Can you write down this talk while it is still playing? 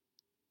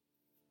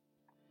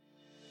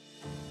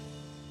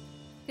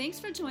Thanks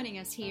for joining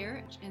us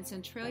here in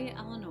Centralia,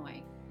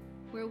 Illinois,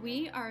 where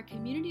we are a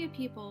community of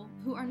people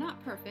who are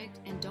not perfect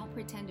and don't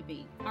pretend to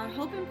be. Our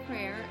hope and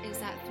prayer is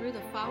that through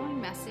the following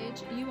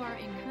message, you are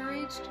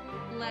encouraged,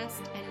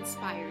 blessed, and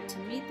inspired to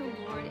meet the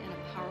Lord in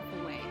a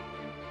powerful way.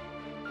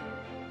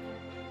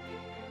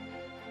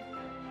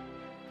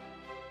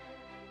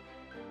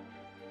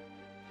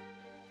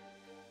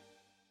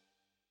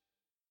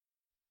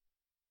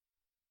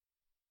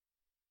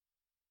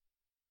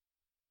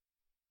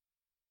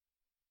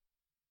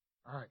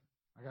 All right,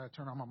 I got to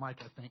turn on my mic,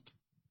 I think.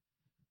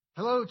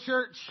 Hello,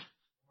 church.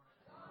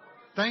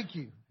 Thank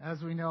you.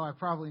 As we know, I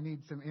probably need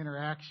some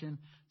interaction.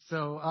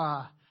 So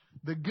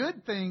the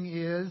good thing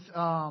is,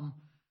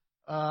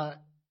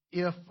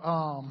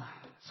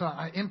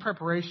 in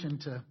preparation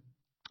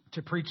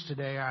to preach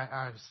today,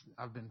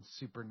 I've been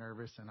super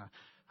nervous, and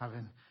I've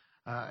been,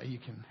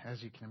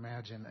 as you can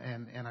imagine,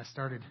 and I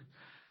started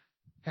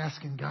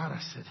asking God. I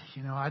said,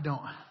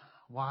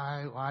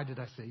 Why did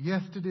I say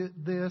yes to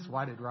this?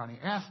 Why did Ronnie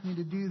ask me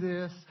to do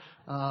this?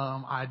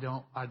 I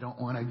don't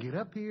want to get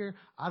up here.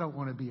 I don't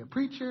want to be a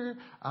preacher.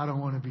 I don't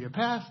want to be a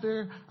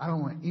pastor. I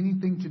don't want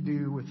anything to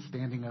do with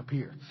standing up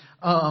here.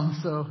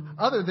 So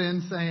other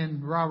than saying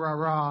rah, rah,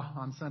 rah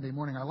on Sunday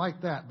morning, I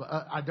like that, but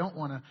I don't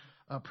want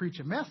to preach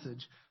a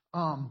message.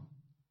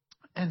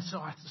 And so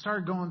I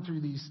started going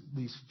through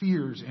these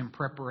fears in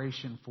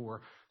preparation for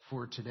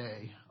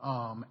today.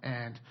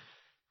 And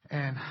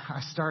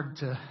I started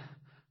to,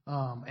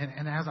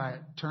 and as I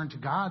turned to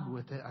God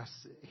with it,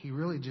 He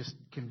really just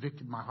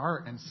convicted my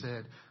heart and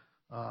said,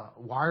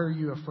 "Why are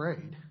you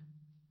afraid?"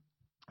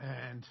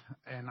 And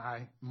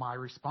my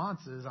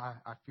response is,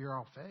 "I fear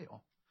I'll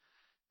fail."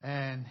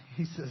 And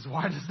He says,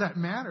 "Why does that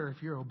matter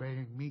if you're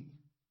obeying me?"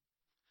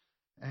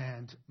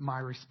 And my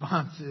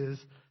response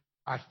is,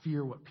 "I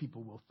fear what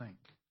people will think."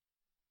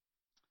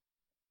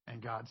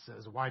 And God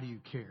says, "Why do you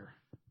care?"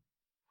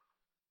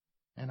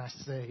 And I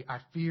say, "I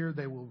fear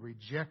they will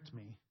reject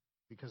me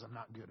because I'm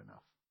not good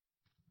enough."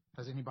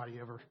 Has anybody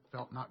ever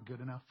felt not good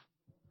enough?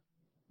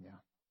 Yeah,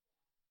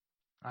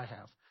 I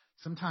have.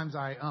 Sometimes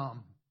I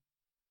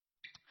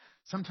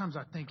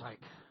think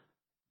like,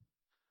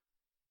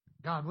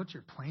 God, what's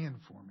your plan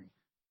for me?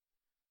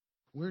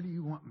 Where do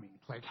you want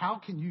me? Like, how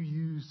can you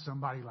use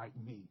somebody like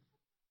me?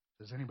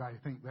 Does anybody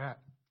think that?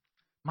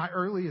 My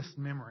earliest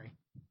memory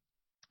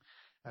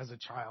as a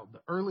child,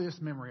 the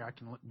earliest memory I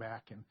can look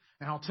back, and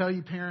I'll tell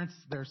you, parents,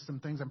 there's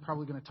some things I'm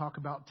probably going to talk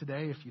about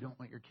today. If you don't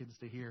want your kids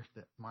to hear,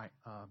 that might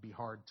be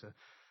hard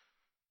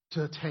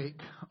to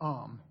take.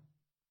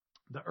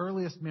 The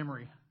earliest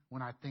memory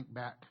when I think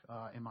back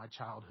in my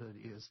childhood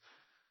is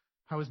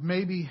I was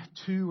maybe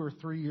 2 or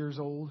 3 years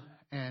old,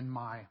 and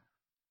my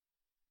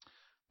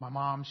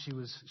mom, she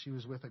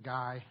was with a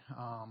guy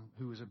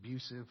who was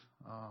abusive.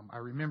 I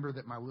remember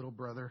that my little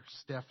brother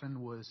Stefan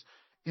was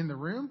in the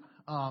room,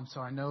 so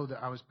I know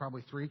that I was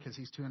probably 3 because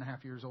he's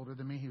 2.5 years older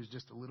than me. He was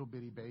just a little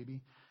bitty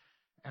baby.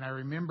 And I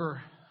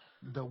remember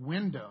the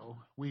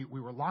window. We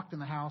were locked in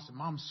the house, and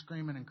Mom's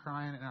screaming and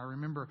crying. And I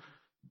remember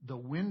the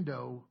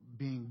window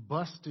being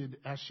busted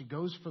as she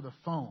goes for the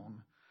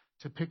phone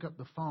to pick up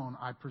the phone,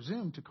 I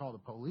presume to call the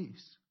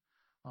police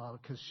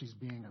because she's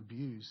being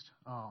abused.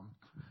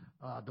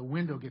 The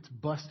window gets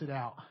busted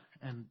out,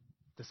 and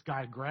this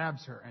guy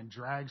grabs her and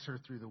drags her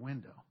through the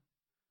window.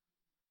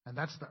 And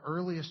that's the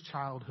earliest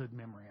childhood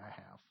memory I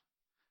have.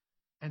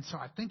 And so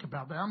I think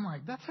about that. I'm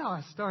like, that's how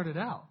I started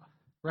out,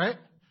 right?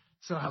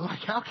 So I'm like,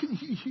 how can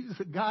you use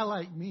a guy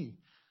like me?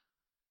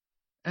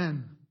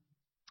 And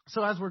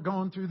so as we're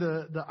going through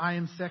the I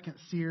Am Second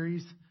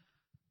series,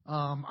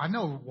 I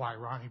know why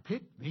Ronnie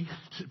picked me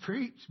to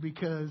preach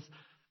because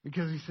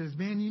he says,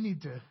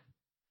 man,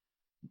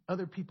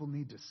 other people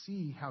need to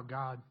see how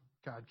God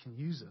can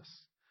use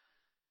us.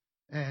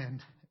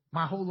 And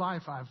my whole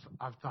life I've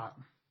thought,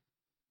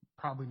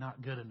 probably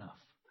not good enough.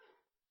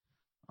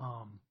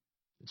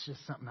 It's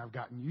just something I've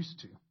gotten used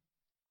to.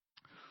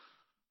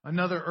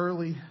 Another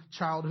early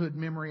childhood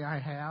memory I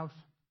have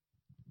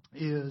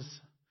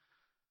is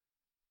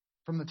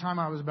from the time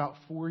I was about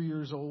 4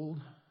 years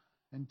old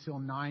until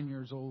 9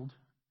 years old,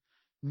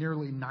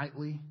 nearly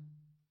nightly,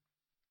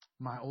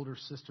 my older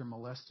sister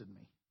molested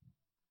me.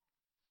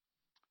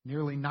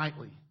 Nearly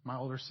nightly, my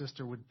older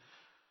sister would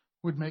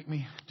make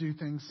me do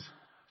things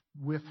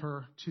with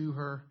her, to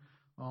her,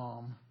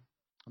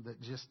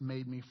 that just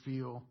made me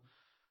feel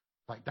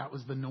like that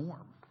was the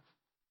norm.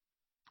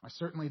 I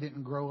certainly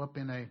didn't grow up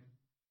in a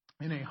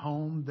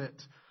home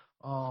that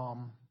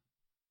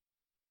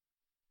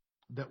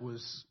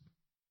was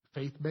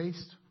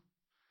faith-based.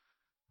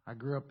 I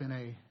grew up in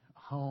a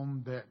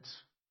home that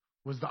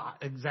was the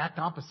exact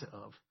opposite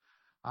of.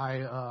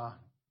 I'd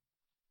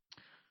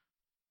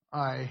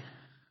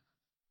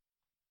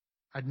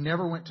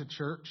never went to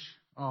church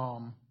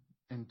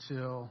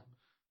until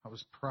I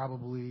was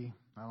probably,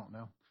 I don't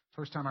know.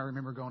 First time I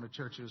remember going to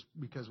church was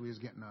because we was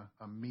getting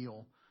a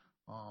meal.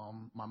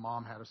 My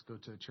mom had us go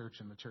to a church,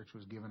 and the church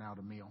was giving out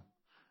a meal.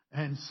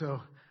 And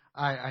so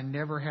I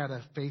never had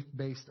a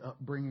faith-based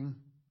upbringing.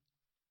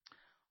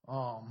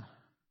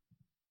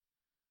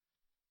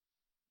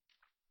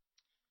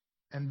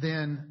 And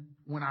then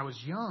when I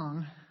was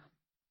young,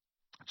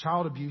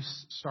 child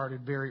abuse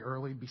started very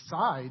early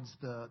besides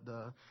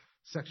the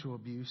sexual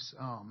abuse.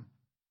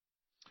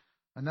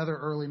 Another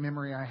early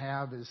memory I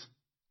have is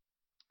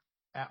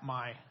at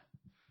my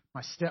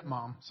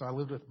stepmom. So I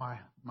lived with my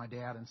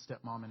dad and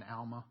stepmom in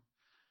Alma.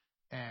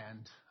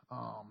 And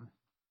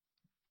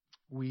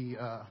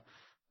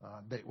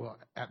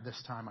at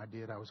this time I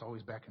did. I was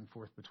always back and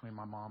forth between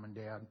my mom and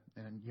dad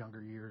in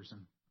younger years.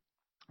 And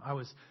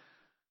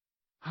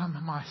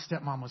my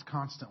stepmom was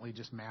constantly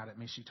just mad at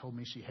me. She told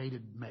me she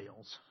hated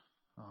males.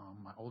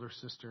 My older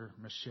sister,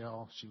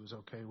 Michelle, she was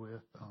okay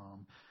with.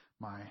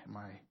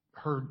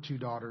 Her two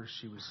daughters,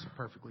 she was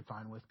perfectly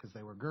fine with because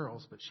they were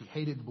girls, but she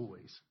hated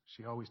boys.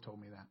 She always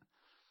told me that.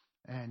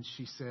 And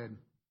she said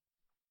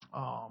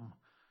I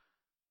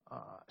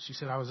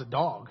was a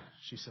dog.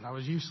 She said I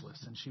was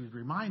useless. And she would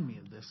remind me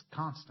of this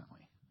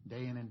constantly,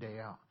 day in and day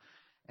out.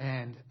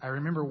 And I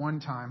remember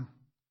one time,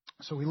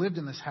 so we lived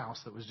in this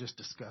house that was just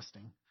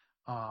disgusting.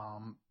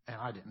 And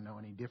I didn't know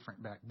any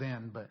different back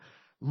then, but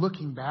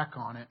looking back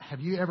on it,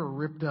 have you ever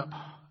ripped up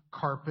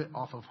carpet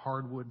off of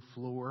hardwood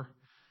floor?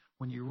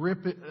 When you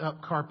rip it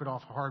up carpet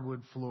off a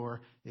hardwood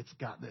floor, it's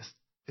got this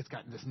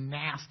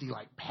nasty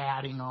like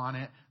padding on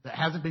it that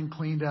hasn't been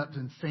cleaned up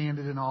and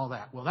sanded and all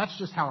that. Well, that's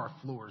just how our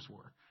floors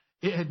were.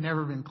 It had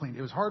never been cleaned.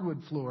 It was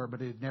hardwood floor,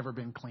 but it had never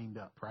been cleaned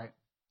up, right?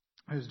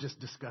 It was just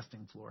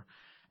disgusting floor.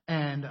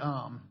 And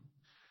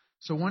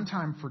so one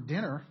time for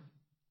dinner,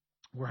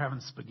 we're having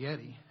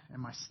spaghetti,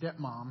 and my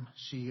stepmom,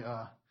 she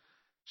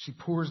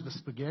pours the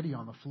spaghetti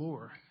on the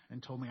floor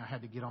and told me I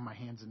had to get on my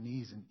hands and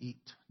knees and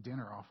eat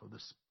dinner off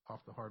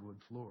the hardwood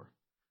floor.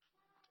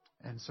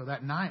 And so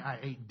that night I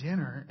ate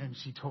dinner, and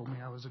she told me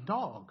I was a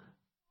dog.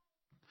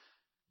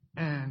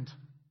 And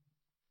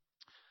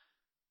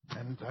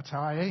that's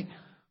how I ate.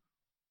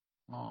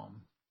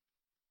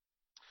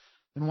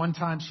 And one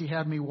time she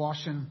had me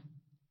washing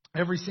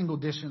every single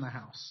dish in the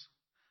house.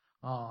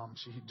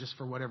 She just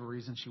for whatever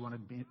reason she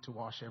wanted me to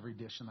wash every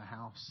dish in the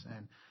house,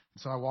 and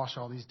so I wash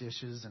all these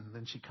dishes, and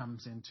then she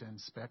comes in to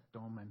inspect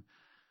them, and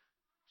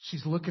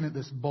she's looking at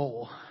this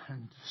bowl,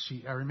 and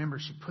I remember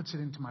she puts it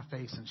into my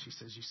face, and she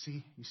says, "You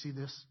see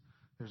this?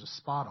 There's a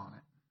spot on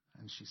it,"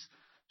 and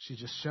she's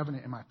just shoving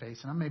it in my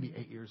face, and I'm maybe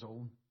 8 years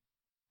old.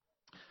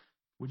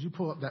 Would you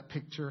pull up that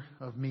picture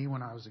of me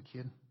when I was a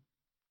kid?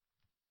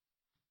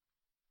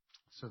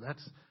 So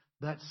that's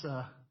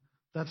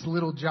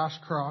little Josh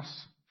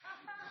Cross.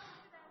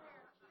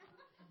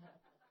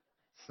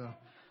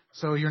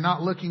 So you're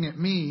not looking at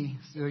me,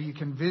 so you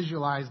can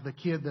visualize the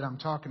kid that I'm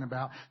talking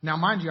about. Now,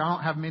 mind you, I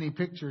don't have many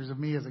pictures of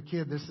me as a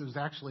kid. This was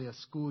actually a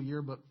school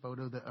yearbook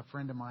photo that a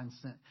friend of mine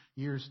sent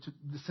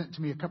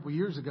to me a couple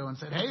years ago and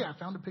said, "Hey, I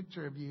found a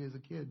picture of you as a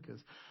kid,"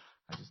 because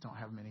I just don't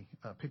have many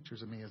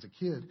pictures of me as a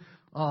kid.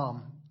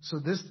 So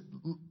this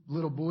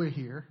little boy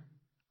here,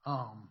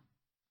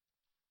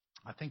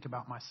 I think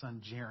about my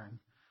son Jaron,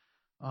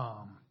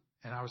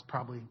 and I was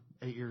probably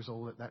 8 years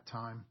old at that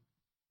time,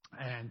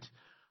 and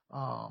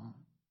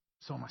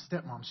so my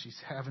stepmom, she's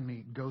having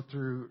me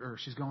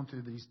she's going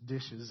through these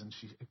dishes, and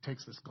she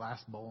takes this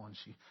glass bowl and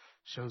she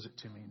shows it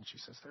to me, and she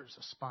says, "There's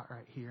a spot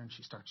right here," and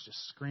she starts just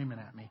screaming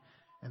at me.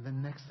 And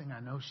then next thing I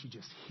know, she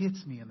just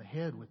hits me in the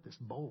head with this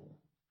bowl,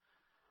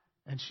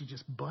 and she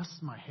just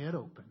busts my head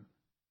open.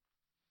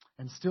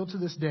 And still to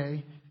this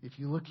day, if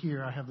you look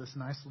here, I have this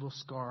nice little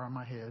scar on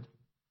my head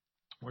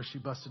where she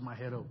busted my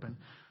head open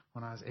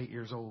when I was 8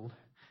 years old.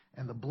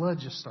 And the blood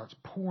just starts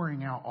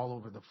pouring out all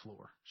over the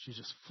floor. She's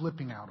just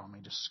flipping out on me,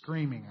 just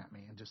screaming at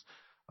me, and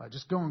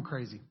just going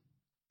crazy.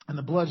 And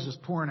the blood's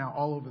just pouring out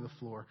all over the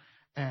floor.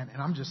 And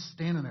I'm just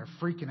standing there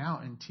freaking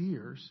out in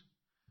tears.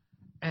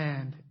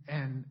 And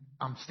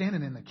I'm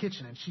standing in the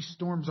kitchen, and she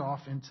storms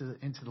off into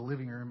the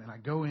living room. And I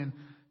go in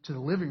to the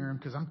living room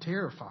because I'm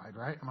terrified,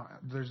 right?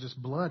 There's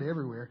just blood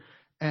everywhere.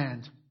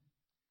 And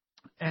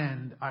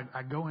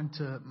I go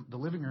into the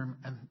living room,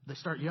 and they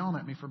start yelling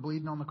at me for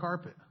bleeding on the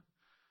carpet.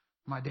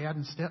 My dad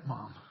and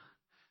stepmom.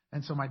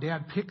 And so my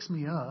dad picks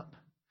me up,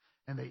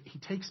 and he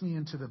takes me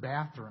into the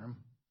bathroom,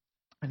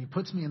 and he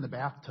puts me in the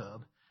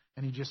bathtub,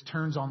 and he just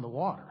turns on the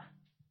water.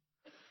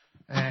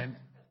 And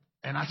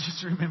I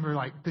just remember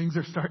like things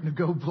are starting to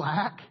go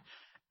black.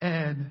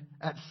 And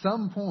at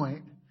some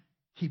point,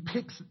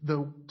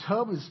 the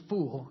tub is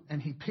full,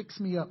 and he picks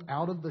me up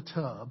out of the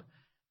tub,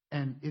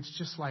 and it's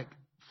just like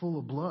full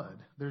of blood.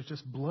 There's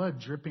just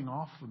blood dripping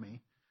off of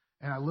me,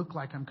 and I look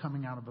like I'm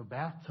coming out of a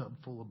bathtub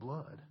full of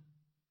blood.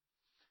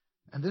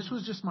 And this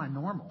was just my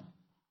normal.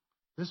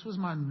 This was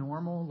my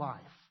normal life.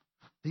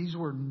 These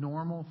were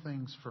normal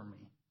things for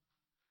me.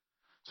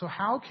 So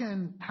how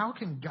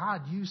can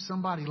God use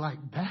somebody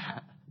like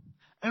that?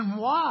 And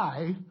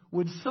why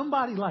would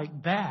somebody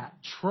like that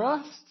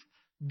trust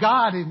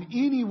God in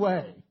any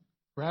way,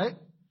 right?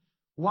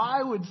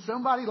 Why would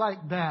somebody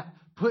like that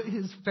put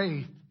his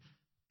faith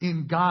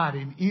in God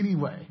in any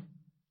way?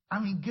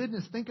 I mean,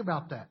 goodness, think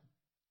about that.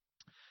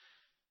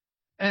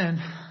 And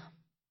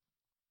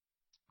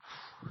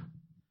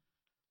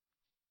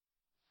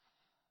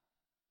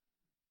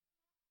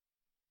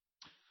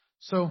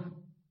so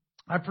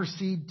I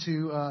proceed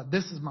to,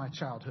 this is my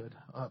childhood,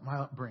 my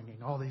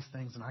upbringing, all these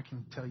things, and I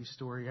can tell you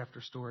story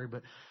after story,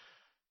 but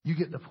you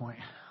get the point.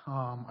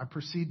 I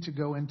proceed to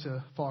go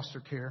into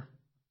foster care.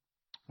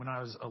 When I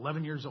was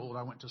 11 years old,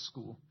 I went to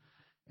school,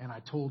 and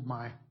I told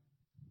a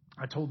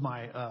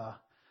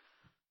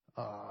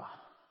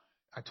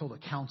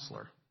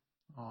counselor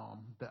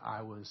that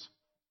I was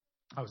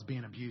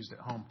being abused at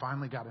home.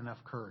 Finally got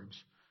enough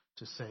courage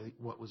to say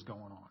what was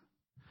going on.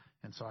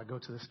 And so I go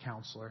to this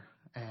counselor,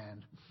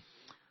 and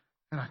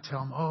I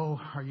tell him, "Oh,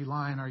 are you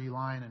lying? Are you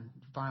lying?" And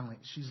finally,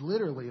 she's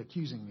literally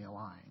accusing me of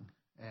lying.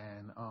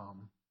 And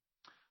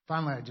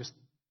finally,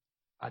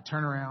 I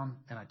turn around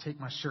and I take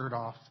my shirt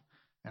off,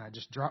 and I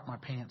just drop my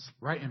pants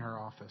right in her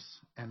office,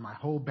 and my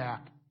whole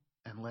back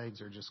and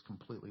legs are just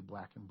completely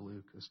black and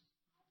blue because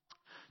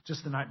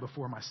just the night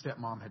before, my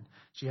stepmom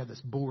she had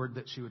this board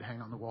that she would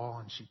hang on the wall,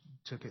 and she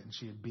took it and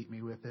she had beat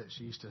me with it.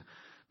 She used to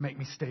make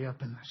me stay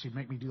up, and she'd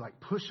make me do like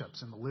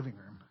push-ups in the living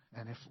room.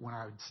 And when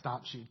I would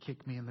stop, she'd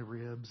kick me in the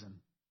ribs.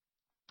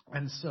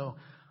 And so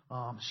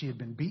she had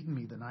been beating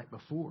me the night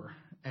before.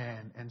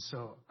 And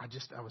so I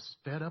was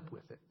fed up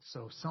with it.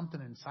 So something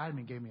inside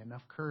me gave me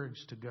enough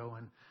courage to go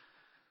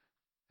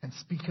and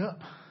speak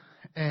up.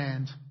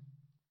 And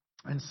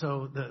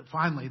so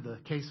finally the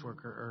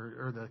caseworker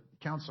or the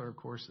counselor, of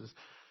course, is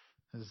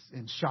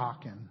in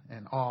shock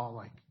and awe,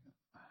 like,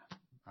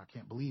 I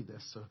can't believe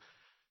this. So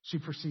she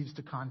proceeds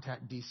to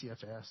contact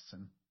DCFS,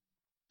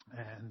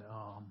 and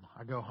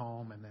I go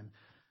home, and then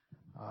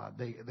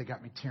they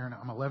got me tearing.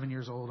 I'm 11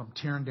 years old. I'm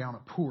tearing down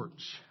a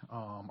porch,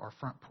 our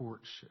front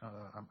porch.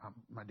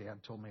 My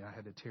dad told me I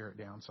had to tear it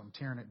down, so I'm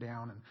tearing it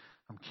down, and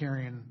I'm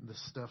carrying the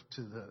stuff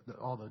to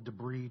all the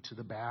debris to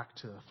the back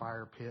to a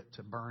fire pit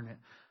to burn it,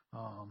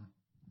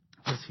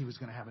 because he was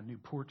going to have a new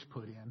porch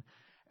put in.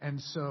 And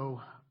so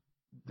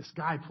this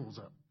guy pulls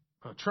up,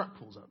 a truck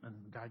pulls up, and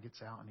the guy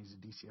gets out, and he's a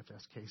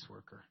DCFS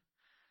caseworker.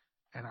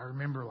 And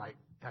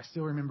I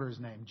still remember his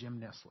name.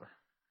 Jim Nessler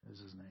is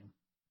his name.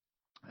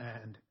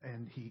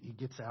 And he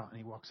gets out, and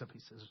he walks up. He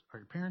says, "Are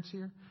your parents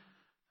here?"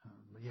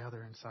 "Yeah,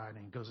 they're inside."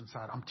 And he goes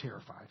inside. I'm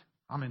terrified.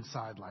 I'm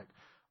inside like,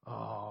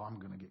 oh, I'm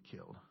going to get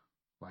killed.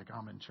 Like,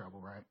 I'm in trouble,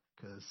 right?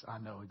 Because I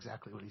know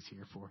exactly what he's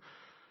here for.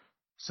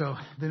 So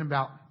then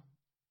about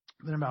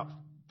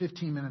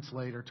 15 minutes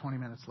later, 20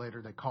 minutes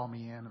later, they call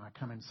me in, and I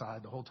come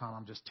inside. The whole time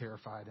I'm just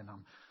terrified, and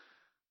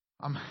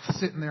I'm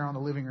sitting there on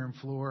the living room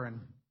floor, and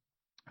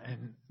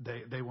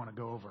they want to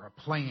go over a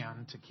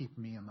plan to keep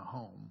me in the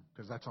home,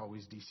 because that's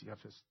always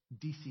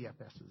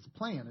DCFS's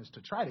plan, is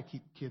to try to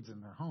keep kids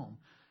in their home.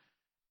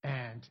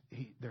 And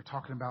they're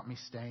talking about me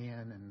staying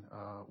and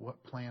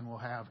what plan we'll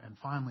have. And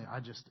finally,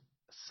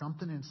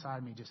 something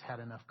inside me just had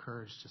enough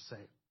courage to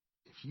say,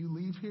 "If you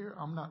leave here,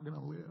 I'm not going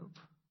to live."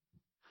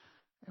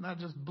 And I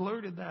just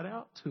blurted that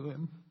out to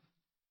him,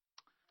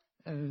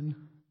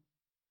 and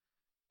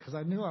because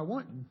I knew I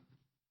wouldn't.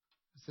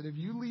 I said, "If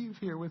you leave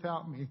here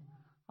without me,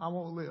 I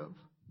won't live."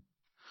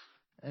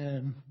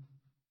 And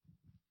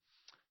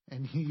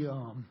he,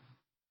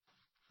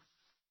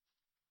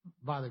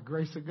 by the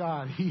grace of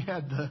God, he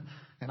had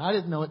and I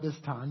didn't know at this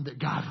time that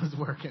God was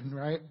working,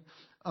 right?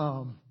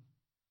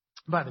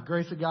 By the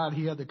grace of God,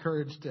 he had the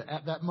courage to,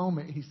 at that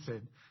moment, he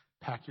said,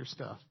 "Pack your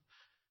stuff."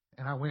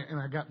 And I went and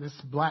I got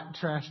this black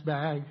trash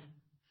bag,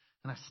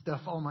 and I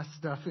stuff all my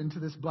stuff into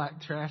this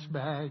black trash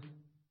bag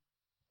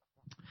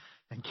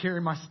and carry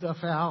my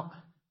stuff out.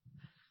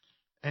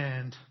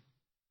 And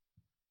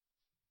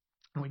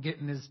we get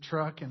in his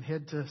truck and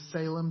head to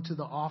Salem to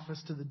the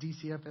office, to the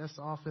DCFS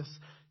office.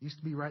 It used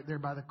to be right there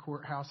by the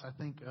courthouse. I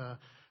think, I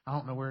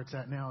don't know where it's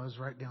at now. It was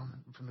right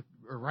down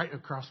right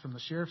across from the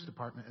sheriff's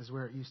department is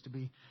where it used to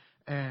be.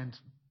 And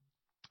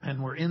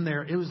we're in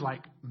there. It was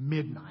like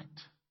midnight.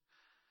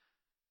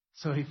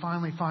 So he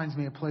finally finds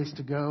me a place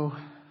to go,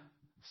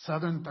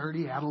 Southern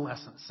 30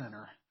 Adolescent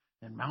Center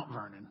in Mount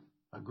Vernon,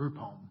 a group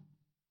home.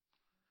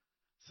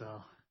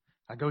 So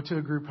I go to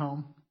a group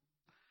home,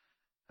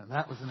 and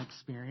that was an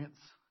experience,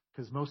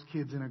 because most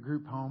kids in a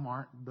group home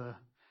aren't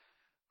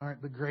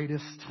the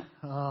greatest,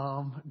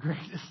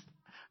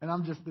 and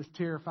I'm just this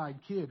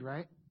terrified kid,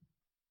 right?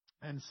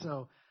 And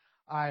so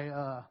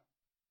I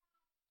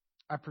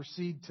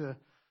proceed to.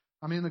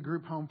 I'm in the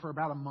group home for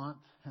about a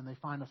month, and they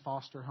find a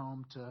foster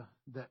home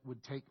that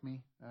would take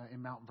me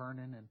in Mount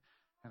Vernon,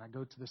 and I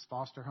go to this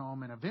foster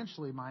home, and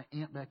eventually my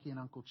Aunt Becky and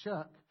Uncle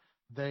Chuck,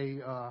 they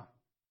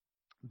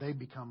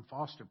become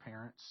foster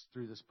parents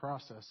through this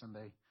process, and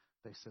they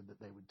said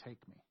that they would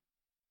take me,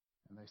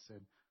 and they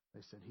said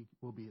he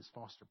will be his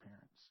foster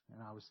parents,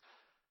 and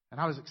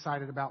I was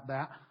excited about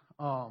that,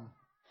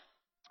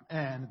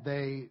 and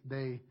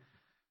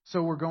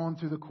so we're going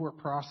through the court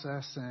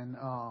process, and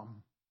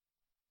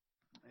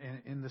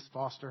in this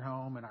foster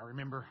home. And I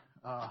remember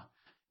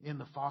in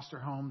the foster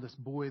home, this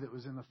boy that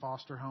was in the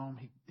foster home,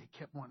 he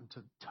kept wanting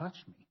to touch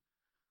me.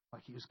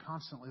 Like, he was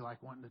constantly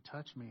like wanting to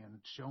touch me and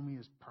show me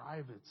his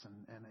privates.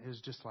 And it was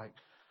just like,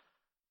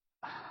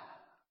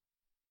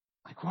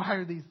 why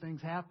are these things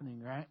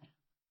happening, right?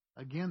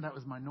 Again, that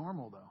was my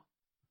normal, though.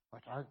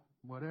 Like,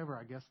 whatever,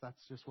 I guess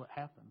that's just what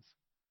happens.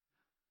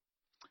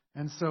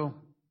 And so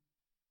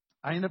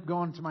I ended up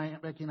going to my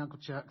Aunt Becky and Uncle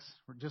Chuck's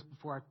just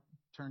before I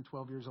turned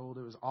 12 years old.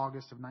 It was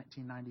August of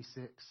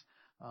 1996.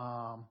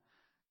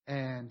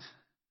 And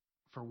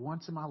for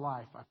once in my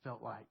life, I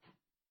felt like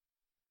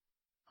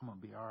I'm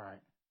going to be all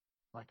right.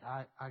 Like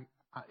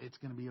it's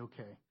going to be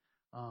okay.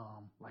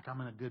 Like I'm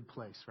in a good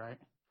place, right?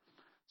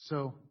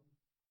 So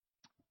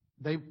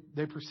they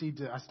proceed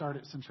to, I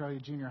started at Centralia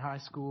Junior High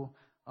School,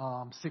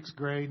 6th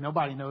grade.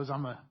 Nobody knows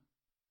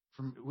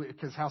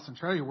because how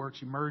Centralia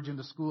works, you merge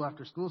into school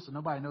after school, so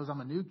nobody knows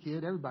I'm a new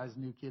kid. Everybody's a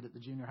new kid at the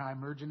junior high,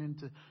 merging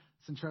into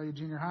Centralia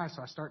Junior High.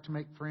 So I start to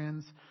make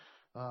friends.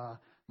 My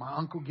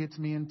uncle gets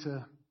me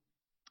into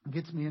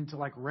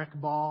like rec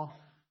ball.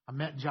 I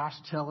met Josh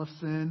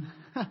Tellefson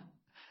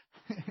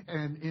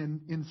and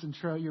in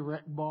Centralia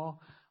rec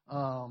ball,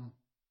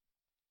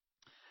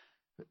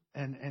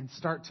 and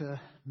start to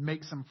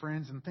make some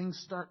friends, and things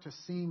start to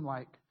seem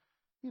like,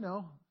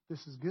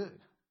 this is good.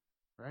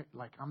 Right?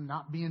 Like I'm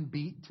not being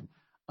beat.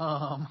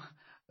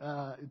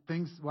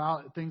 Things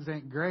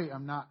ain't great,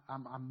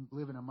 I'm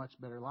living a much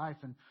better life.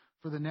 And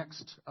for the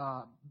next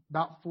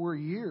about 4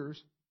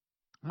 years,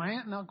 my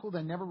aunt and uncle,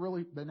 they never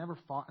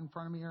fought in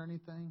front of me or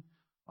anything.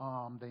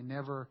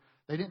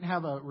 They didn't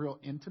have a real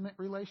intimate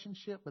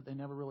relationship, but they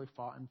never really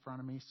fought in front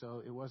of me,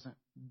 so it wasn't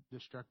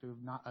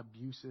destructive, not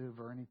abusive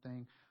or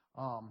anything.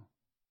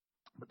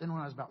 But then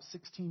when I was about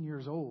 16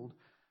 years old,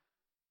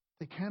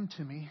 they came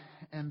to me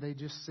and they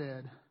just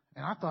said,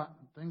 and I thought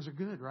things are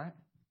good, right?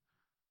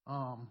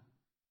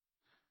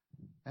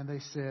 And they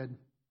said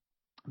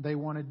they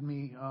wanted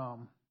me,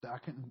 that I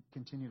couldn't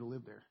continue to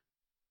live there.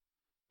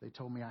 They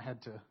told me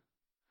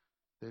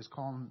they was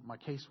calling my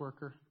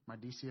caseworker, my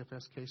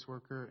DCFS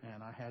caseworker,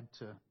 and I had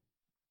to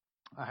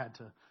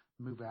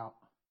move out.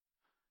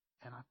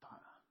 And I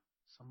thought,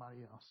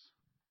 somebody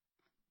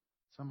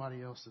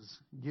else is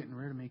getting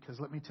rid of me, because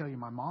let me tell you,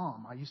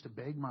 I used to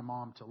beg my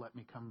mom to let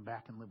me come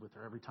back and live with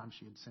her every time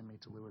she would send me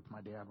to live with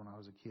my dad when I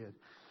was a kid.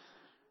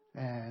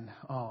 And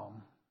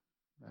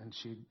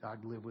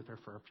I'd live with her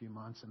for a few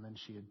months, and then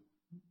you're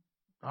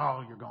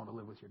going to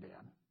live with your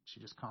dad.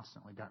 She just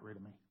constantly got rid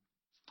of me.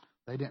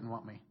 They didn't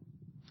want me.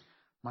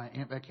 My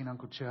Aunt Becky and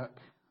Uncle Chuck,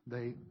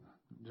 they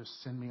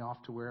just send me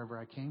off to wherever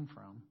I came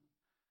from.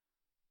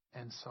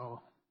 And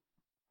so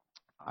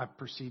I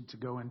proceed to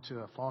go into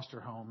a foster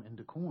home in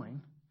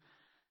DeQuoin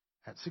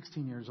at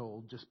 16 years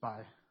old, just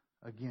by,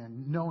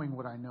 again, knowing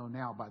what I know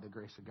now by the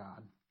grace of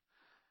God.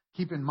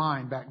 Keep in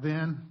mind, back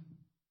then,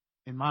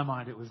 in my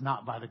mind, it was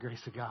not by the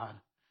grace of God.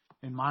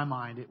 In my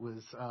mind, it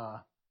was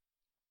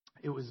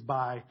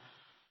by,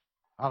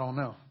 I don't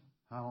know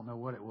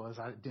what it was.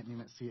 I didn't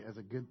even see it as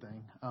a good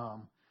thing.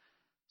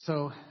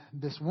 So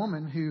this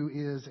woman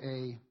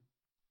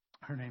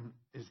her name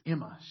is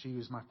Emma. She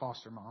was my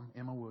foster mom,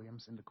 Emma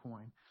Williams in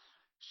DeQuoin.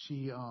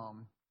 She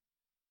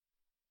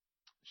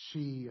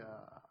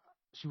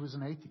was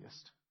an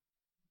atheist.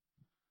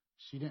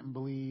 She didn't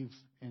believe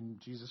in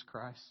Jesus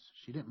Christ.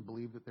 She didn't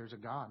believe that there's a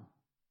God.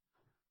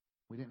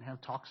 We didn't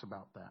have talks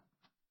about that.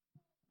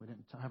 We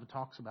didn't have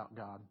talks about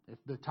God.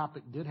 If the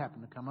topic did happen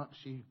to come up,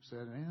 she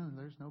said,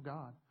 there's no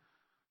God.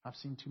 I've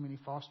seen too many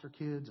foster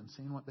kids and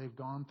seen what they've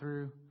gone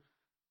through.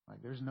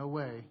 Like, there's no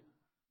way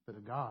that a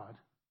God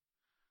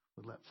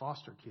would let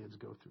foster kids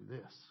go through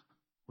this,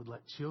 would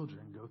let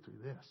children go through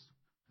this.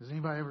 Has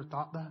anybody ever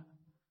thought that?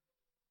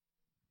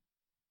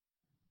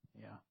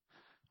 Yeah,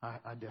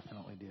 I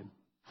definitely did.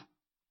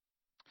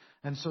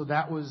 And so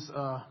that was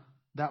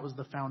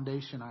the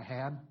foundation I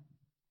had.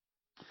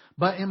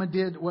 But Emma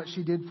what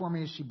she did for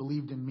me is she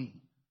believed in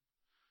me.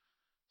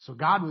 So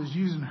God was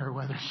using her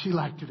whether she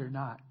liked it or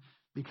not,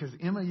 because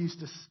Emma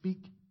used to speak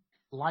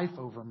life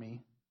over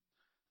me.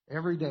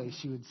 Every day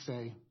she would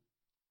say,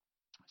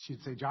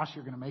 Josh,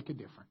 you're going to make a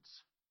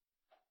difference.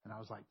 And I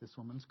was like, this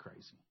woman's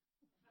crazy.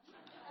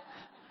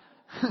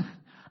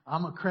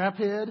 I'm a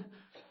craphead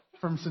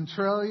from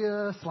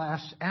Centralia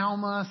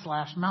 /Alma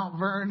 /Mount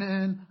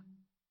Vernon.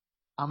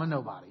 I'm a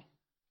nobody.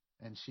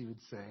 And she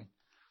would say,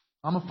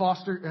 I'm a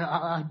foster.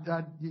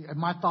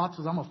 My thoughts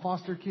was, I'm a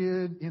foster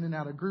kid in and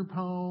out of group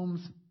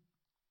homes.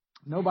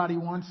 Nobody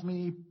wants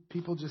me.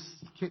 People just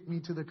kick me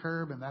to the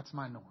curb, and that's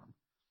my norm.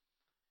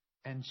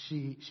 And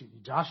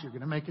Josh, you're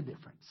going to make a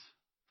difference.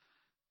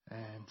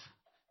 And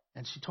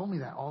she told me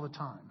that all the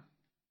time.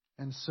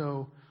 And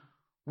so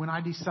when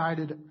I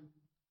decided,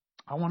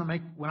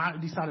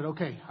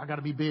 okay, I got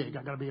to be big.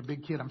 I got to be a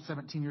big kid. I'm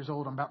 17 years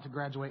old. I'm about to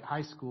graduate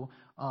high school.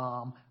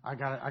 I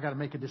got to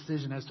make a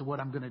decision as to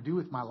what I'm going to do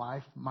with my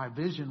life. My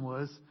vision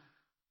was,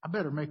 I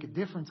better make a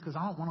difference, because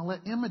I don't want to let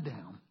Emma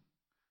down.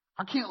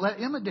 I can't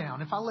let Emma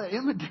down. If I let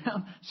Emma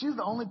down, she's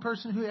the only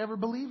person who ever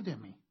believed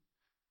in me.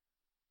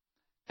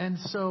 And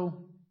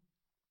so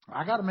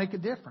I got to make a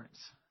difference.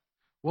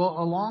 Well,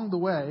 along the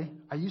way,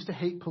 I used to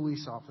hate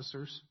police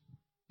officers.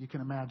 You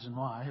can imagine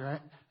why,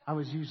 right? I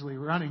was usually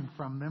running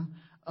from them.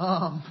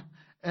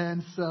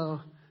 And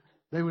so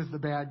they was the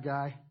bad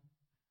guy.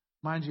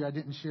 Mind you, I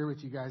didn't share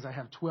with you guys, I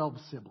have 12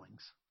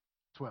 siblings.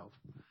 12.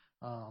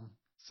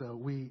 So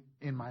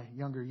in my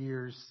younger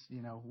years,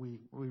 we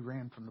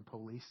ran from the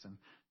police and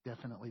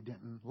definitely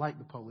didn't like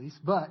the police.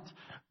 But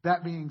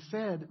that being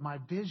said, my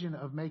vision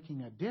of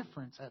making a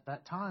difference at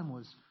that time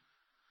was,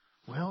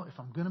 well, if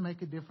I'm going to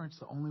make a difference,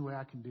 the only way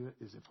I can do it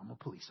is if I'm a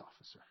police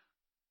officer.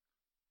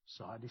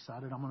 So I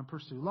decided I'm going to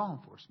pursue law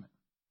enforcement.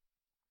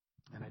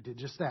 And I did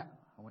just that.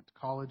 I went to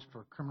college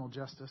for criminal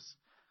justice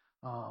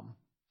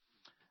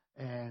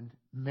and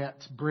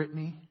met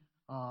Brittany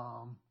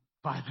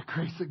by the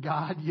grace of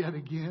God yet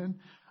again.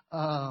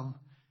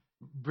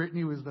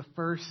 Brittany was the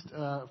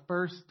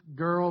first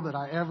girl that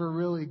I ever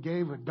really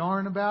gave a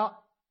darn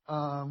about,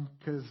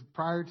 because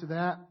prior to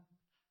that,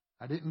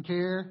 I didn't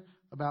care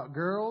about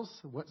girls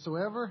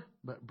whatsoever,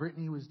 but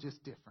Brittany was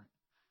just different.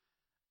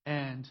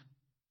 And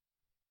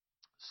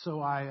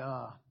so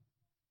I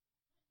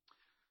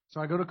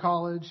go to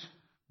college.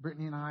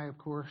 Brittany and I, of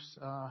course,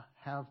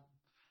 have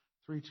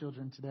 3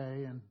 children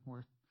today, and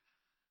we're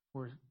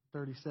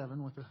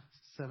 37 with a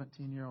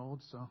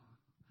 17-year-old, so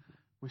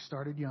we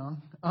started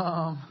young.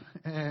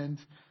 And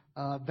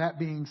that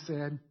being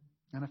said,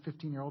 and a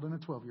 15-year-old and a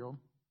 12-year-old.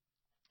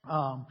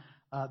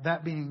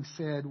 That being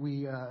said,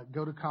 we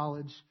go to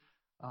college,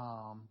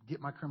 get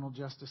my criminal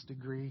justice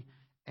degree,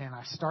 and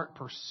I start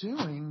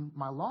pursuing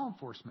my law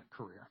enforcement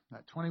career.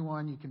 At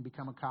 21, you can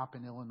become a cop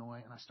in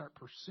Illinois, and I start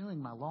pursuing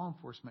my law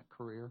enforcement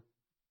career.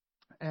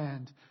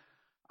 And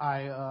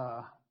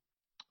I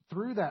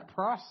through that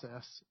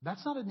process,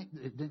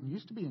 it didn't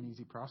used to be an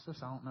easy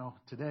process. I don't know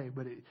today,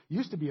 but it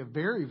used to be a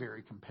very,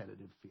 very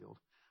competitive field.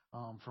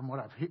 From what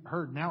I've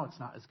heard now, it's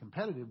not as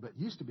competitive, but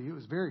used to be. It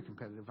was very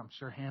competitive. I'm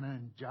sure Hannah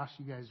and Josh,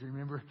 you guys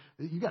remember,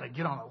 you got to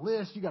get on a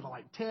list. You got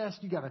to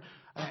test.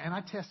 And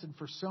I tested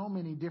for so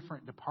many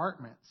different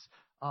departments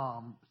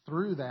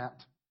through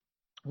that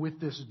with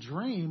this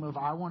dream of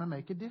I want to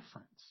make a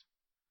difference.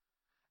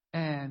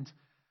 And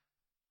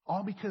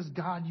all because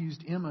God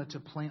used Emma to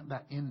plant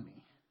that in me.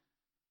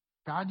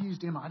 God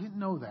used Emma. I didn't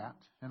know that,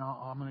 and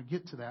I'm going to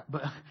get to that.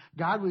 But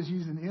God was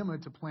using Emma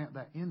to plant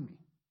that in me.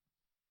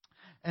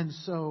 And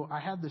so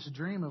I had this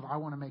dream of I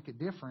want to make a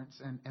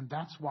difference, and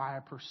that's why I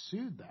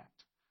pursued that.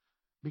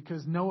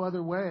 Because no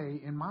other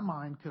way in my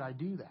mind could I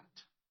do that.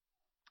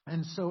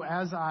 And so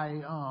as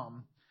I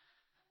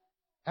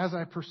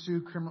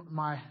pursue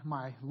my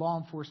law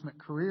enforcement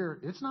career,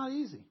 it's not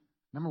easy.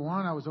 Number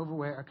one, I was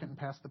overweight. I couldn't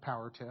pass the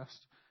power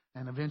test.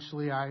 And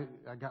eventually I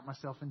got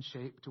myself in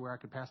shape to where I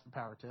could pass the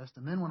power test.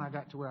 And then when I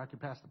got to where I could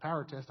pass the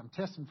power test, I'm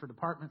testing for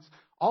departments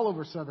all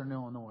over southern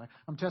Illinois.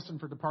 I'm testing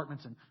for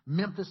departments in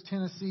Memphis,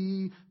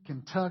 Tennessee,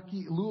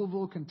 Kentucky,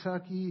 Louisville,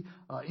 Kentucky,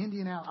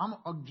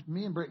 Indianapolis.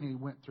 Me and Brittany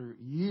went through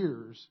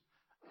years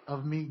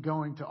of me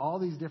going to all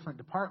these different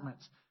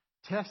departments,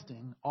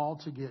 testing, all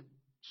to get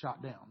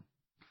shot down.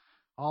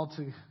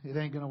 It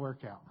ain't going to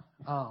work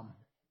out.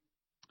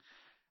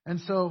 And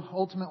so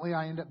ultimately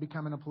I end up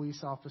becoming a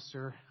police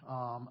officer,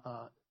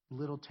 a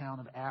little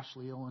town of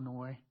Ashley,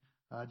 Illinois,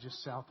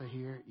 just south of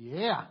here.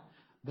 Yeah,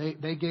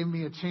 they gave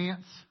me a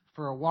chance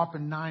for a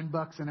whopping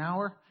 $9 an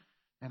hour,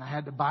 and I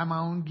had to buy my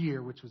own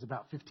gear, which was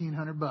about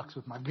 $1,500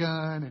 with my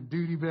gun and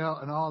duty belt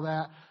and all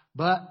that.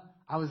 But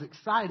I was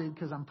excited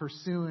because I'm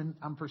pursuing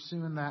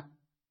that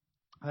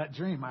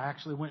dream. I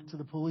actually went to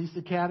the police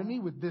academy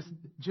with this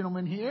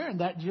gentleman here and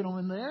that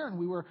gentleman there, and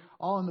we were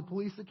all in the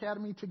police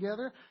academy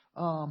together.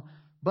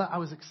 But I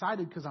was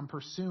excited because I'm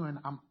pursuing,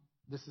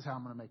 this is how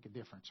I'm going to make a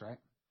difference, right?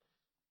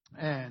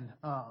 And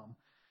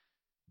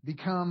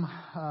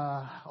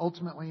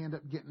ultimately end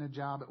up getting a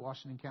job at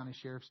Washington County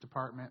Sheriff's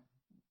Department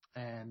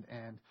and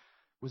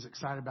was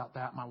excited about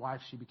that. My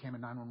wife, she became a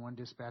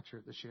 911 dispatcher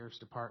at the Sheriff's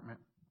Department.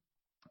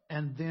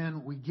 And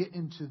then we get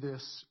into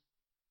this,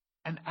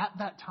 and at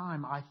that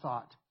time I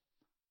thought,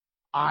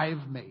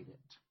 I've made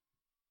it,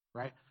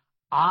 right?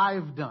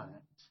 I've done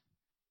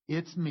it.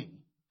 It's me.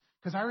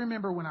 Because I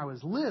remember when I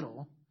was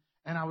little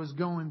and I was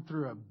going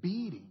through a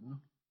beating,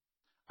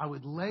 I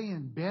would lay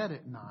in bed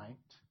at night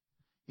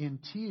in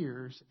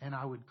tears and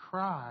I would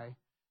cry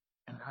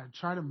and I'd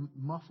try to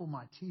muffle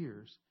my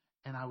tears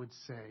and I would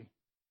say,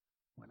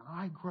 when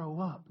I grow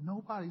up,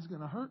 nobody's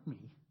going to hurt me.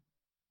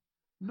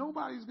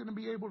 Nobody's going to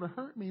be able to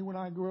hurt me when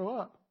I grow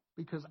up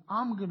because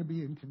I'm going to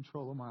be in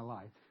control of my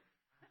life.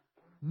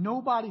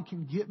 Nobody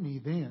can get me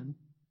then.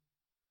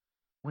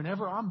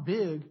 Whenever I'm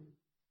big,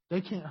 they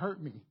can't hurt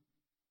me.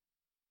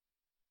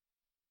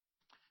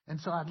 And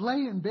so I'd lay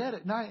in bed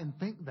at night and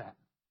think that.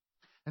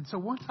 And so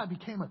once I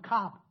became a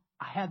cop,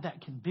 I had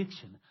that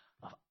conviction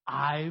of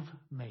I've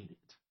made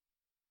it.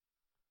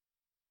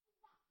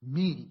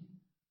 Me.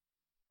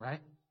 Right?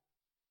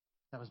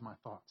 That was my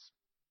thoughts.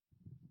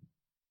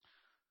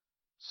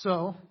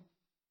 So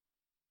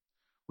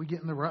we get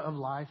in the rut of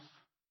life.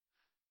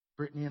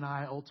 Brittany and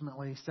I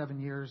ultimately 7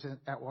 years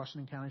at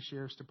Washington County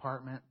Sheriff's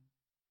Department.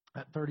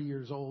 At 30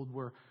 years old,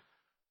 we're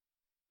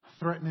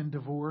threatening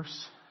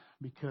divorce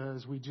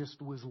because we just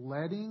was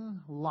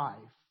letting life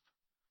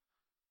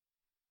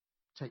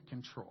take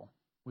control.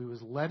 We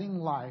was letting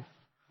life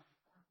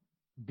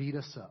beat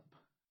us up.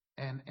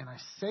 And I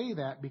say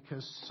that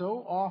because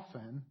so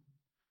often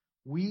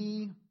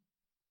we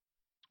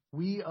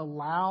we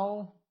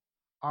allow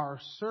our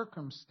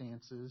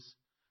circumstances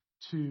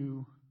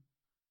to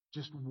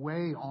just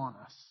weigh on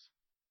us.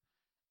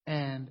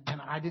 And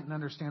I didn't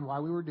understand why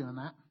we were doing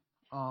that.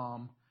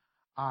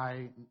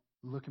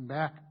 Looking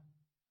back,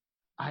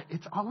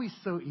 it's always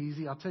so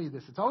easy. I'll tell you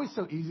this. It's always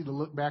so easy to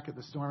look back at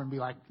the storm and be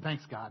like,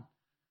 thanks, God.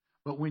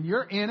 But when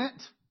you're in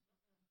it,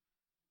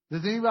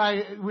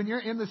 when you're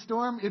in the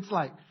storm, it's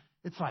like,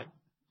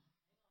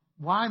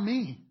 why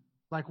me?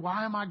 Like,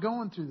 why am I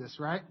going through this,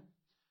 right?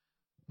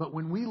 But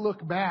when we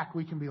look back,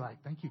 we can be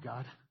like, thank you,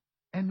 God.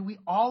 And we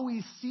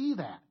always see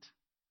that.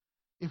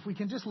 If we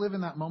can just live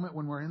in that moment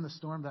when we're in the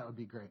storm, that would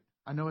be great.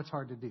 I know it's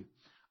hard to do.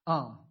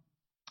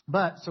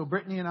 But so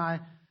Brittany and I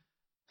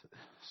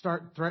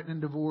start threatening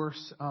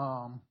divorce.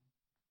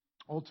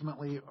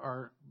 Ultimately,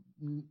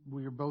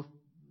 we are both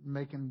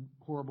making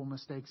horrible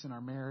mistakes in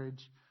our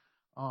marriage.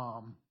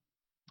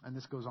 And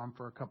this goes on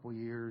for a couple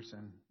years.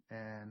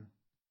 And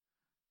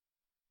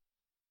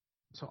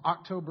so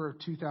October of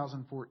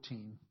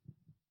 2014,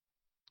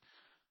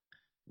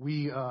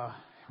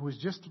 it was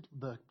just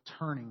the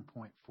turning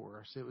point for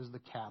us. It was the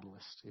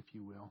catalyst, if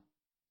you will.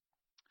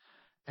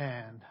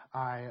 And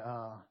I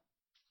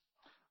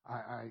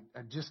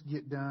just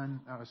get done.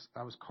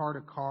 I was car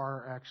to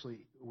car actually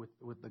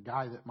with the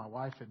guy that my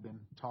wife had been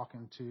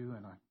talking to,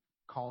 and I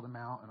called him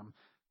out, and I'm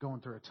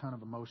going through a ton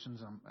of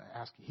emotions. I'm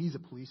asking. He's a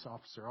police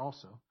officer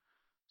also,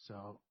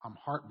 so I'm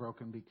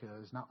heartbroken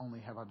because not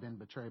only have I been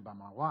betrayed by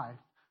my wife,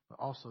 but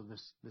also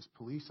this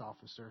police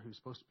officer who's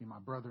supposed to be my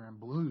brother in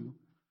blue,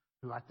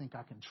 who I think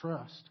I can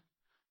trust,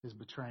 is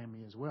betraying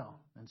me as well.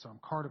 And so I'm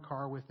car to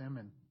car with him,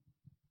 and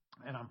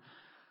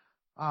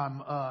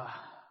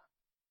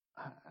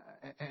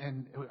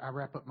and I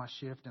wrap up my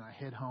shift and I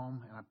head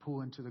home and I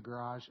pull into the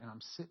garage, and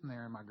I'm sitting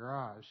there in my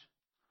garage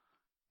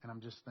and I'm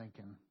just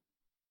thinking,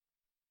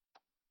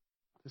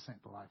 this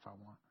ain't the life I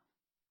want.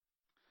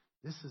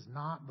 This is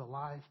not the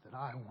life that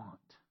I want.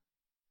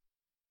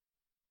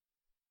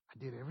 I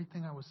did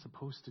everything I was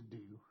supposed to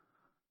do.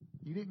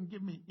 You didn't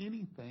give me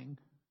anything.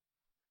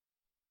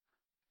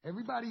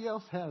 Everybody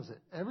else has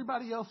it.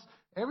 Everybody else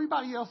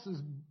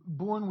is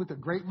born with a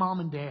great mom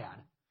and dad.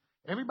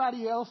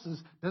 Everybody else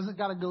doesn't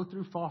got to go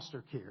through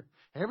foster care.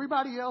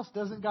 Everybody else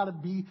doesn't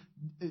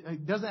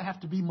have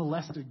to be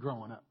molested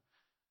growing up.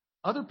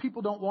 Other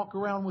people don't walk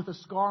around with a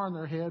scar on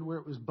their head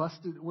where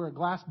a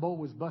glass bowl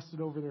was busted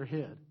over their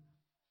head.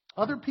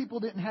 Other people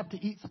didn't have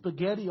to eat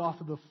spaghetti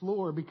off of the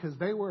floor because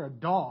they were a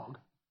dog.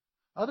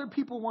 Other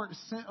people weren't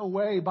sent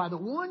away by the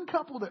one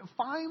couple that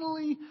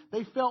finally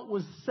they felt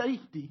was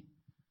safety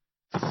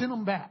to send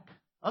them back.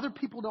 Other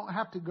people don't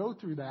have to go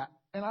through that.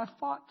 And I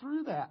fought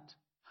through that.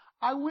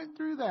 I went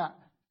through that,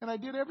 and I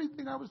did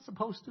everything I was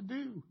supposed to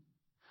do.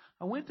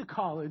 I went to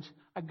college.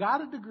 I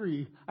got a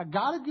degree. I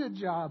got a good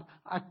job.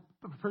 I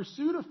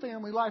pursued a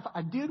family life.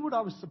 I did what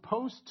I was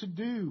supposed to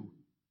do.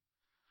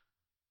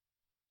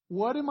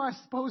 What am I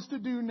supposed to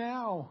do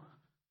now?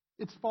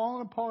 It's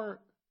falling apart.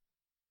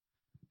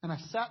 And I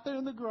sat there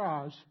in the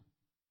garage,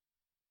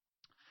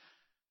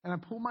 and I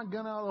pulled my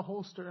gun out of the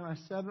holster, and I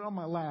set it on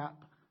my lap.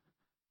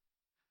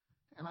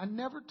 And I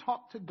never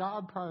talked to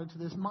God prior to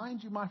this.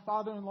 Mind you, my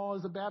father-in-law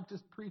is a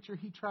Baptist preacher.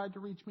 He tried to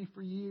reach me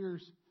for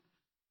years,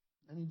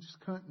 and he just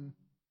couldn't.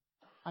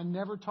 I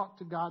never talked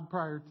to God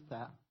prior to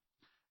that.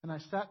 And I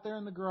sat there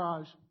in the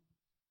garage.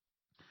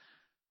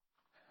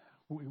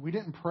 We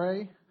didn't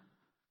pray.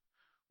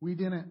 We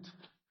didn't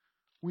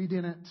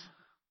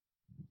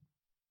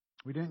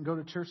go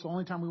to church. The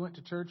only time we went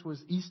to church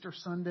was Easter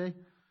Sunday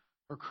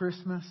or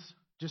Christmas,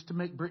 just to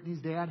make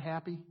Brittany's dad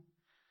happy.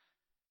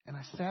 And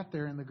I sat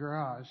there in the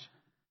garage,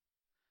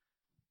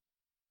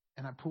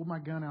 and I pulled my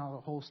gun out of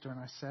the holster, and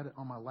I set it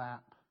on my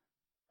lap.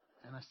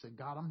 And I said,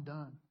 God, I'm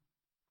done.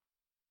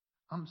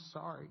 I'm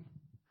sorry,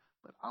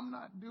 but I'm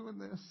not doing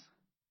this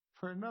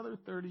for another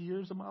 30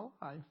 years of my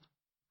life,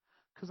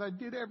 because I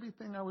did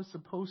everything I was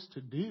supposed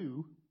to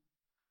do.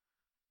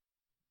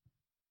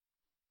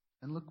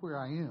 And look where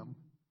I am.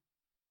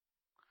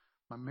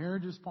 My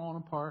marriage is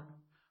falling apart.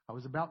 I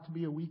was about to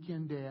be a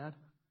weekend dad.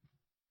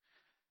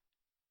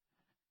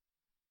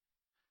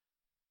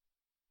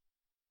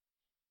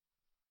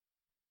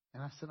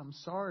 And I said, I'm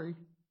sorry.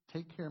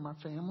 Take care of my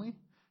family.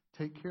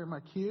 Take care of my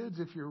kids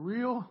if you're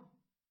real.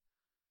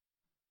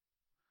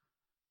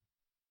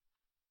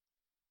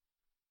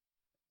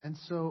 And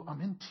so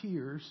I'm in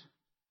tears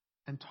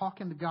and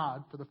talking to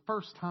God for the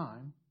first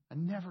time. I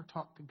never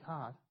talked to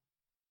God.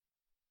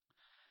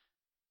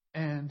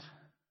 And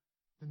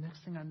the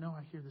next thing I know,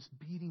 I hear this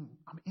beating.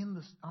 I'm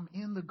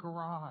in the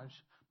garage.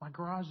 My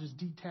garage is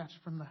detached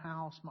from the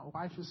house. My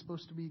wife is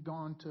supposed to be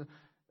gone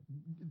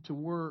to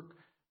work.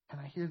 And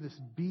I hear this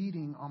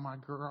beating on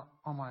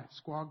my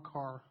squad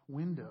car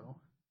window.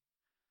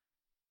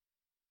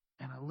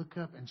 And I look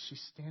up, and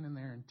she's standing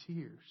there in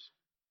tears.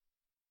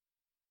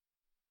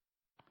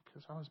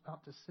 Because I was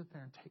about to sit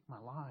there and take my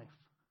life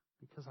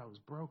because I was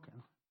broken.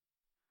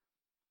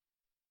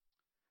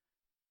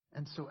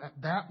 And so at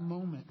that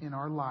moment in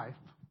our life,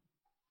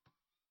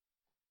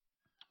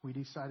 we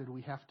decided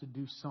we have to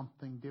do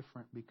something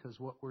different because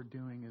what we're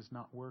doing is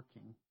not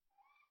working.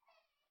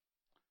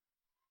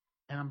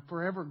 And I'm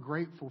forever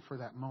grateful for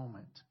that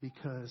moment,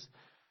 because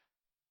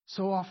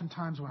so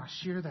oftentimes when I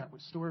share that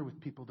story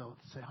with people, they'll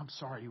say, I'm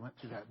sorry you went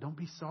through that. Don't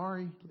be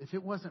sorry. If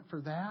it wasn't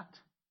for that,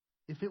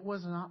 if it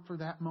was not for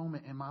that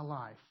moment in my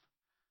life,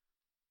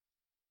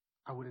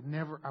 I would have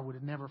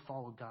never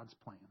followed God's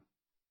plan.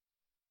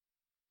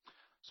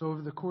 So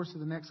over the course of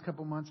the next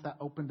couple months, that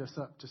opened us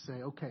up to say,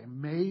 okay,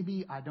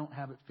 maybe I don't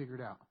have it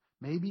figured out.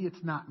 Maybe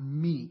it's not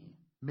me.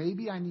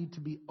 Maybe I need to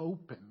be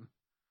open.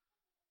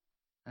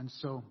 And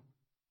so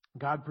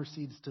God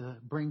proceeds to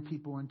bring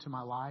people into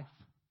my life.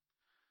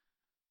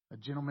 A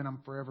gentleman I'm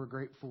forever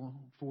grateful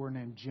for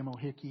named Jim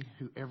O'Hickey,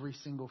 who every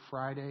single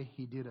Friday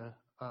he did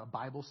a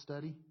Bible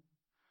study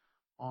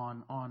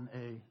on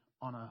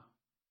a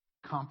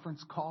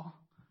conference call,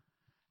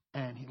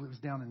 and he lives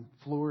down in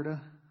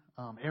Florida.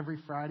 Every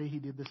Friday he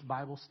did this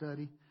Bible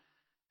study,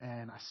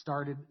 and I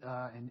started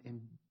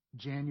in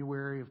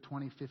January of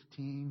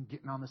 2015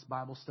 getting on this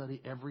Bible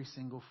study every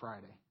single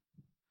Friday,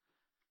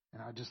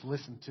 and I just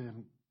listened to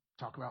him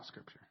talk about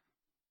Scripture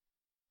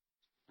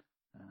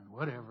and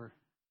whatever.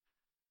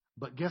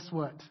 But guess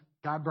what?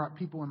 God brought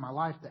people in my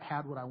life that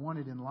had what I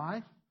wanted in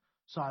life,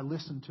 so I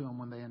listened to them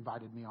when they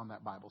invited me on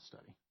that Bible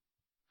study.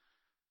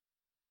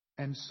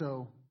 And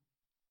so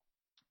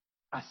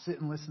I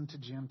sit and listen to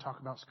Jim talk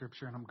about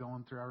Scripture, and I'm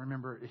going through. I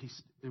remember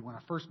when I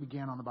first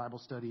began on the Bible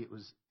study, it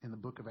was in the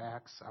book of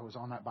Acts. I was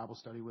on that Bible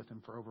study with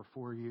him for over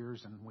 4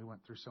 years, and we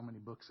went through so many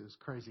books, it was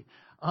crazy.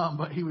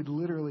 But he would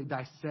literally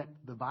dissect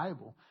the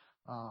Bible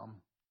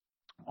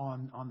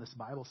on this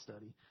Bible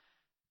study.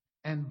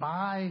 And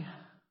by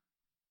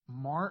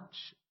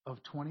March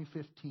of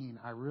 2015,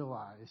 I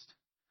realized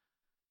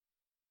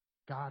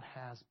God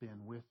has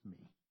been with me.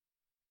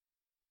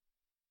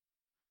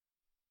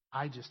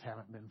 I just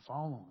haven't been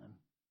following.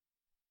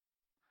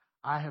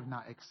 I have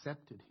not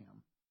accepted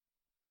Him.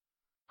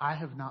 I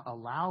have not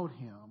allowed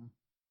Him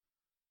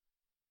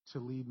to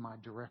lead my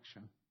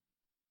direction.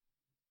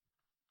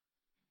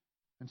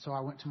 And so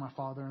I went to my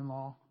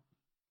father-in-law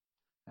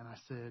and I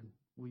said,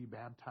 will you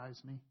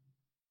baptize me?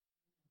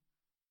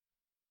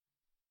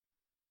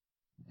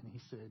 And he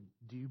said,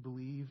 do you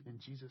believe in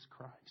Jesus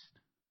Christ?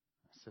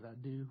 I said, I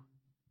do.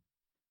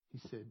 He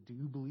said, do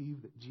you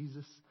believe that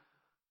Jesus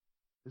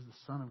is the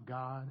Son of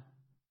God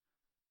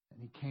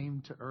and He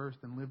came to earth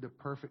and lived a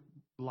perfect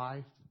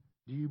life?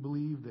 Do you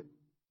believe that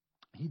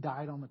He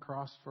died on the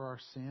cross for our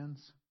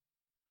sins?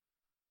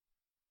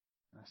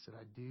 And I said,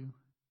 I do.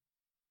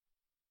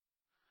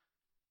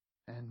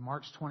 And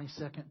March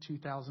 22nd,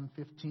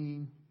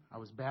 2015, I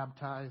was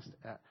baptized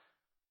at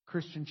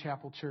Christian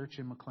Chapel Church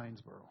in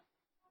McLeansboro.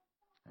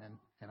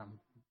 And I'm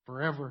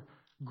forever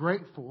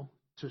grateful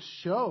to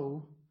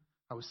show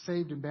I was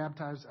saved and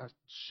baptized. I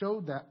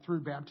showed that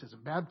through baptism.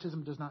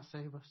 Baptism does not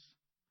save us.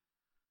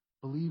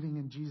 Believing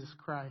in Jesus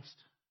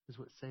Christ is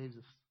what saves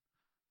us.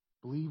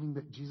 Believing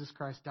that Jesus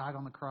Christ died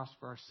on the cross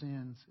for our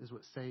sins is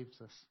what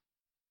saves us.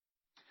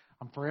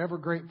 I'm forever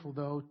grateful,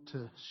 though,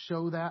 to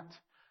show that.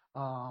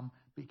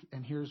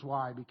 And here's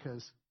why.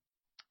 Because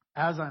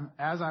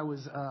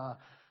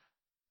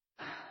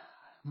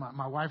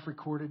my wife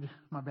recorded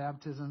my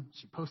baptism.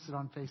 She posted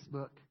on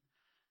Facebook.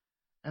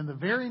 And the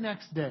very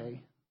next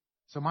day,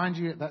 so mind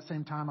you, at that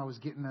same time, I was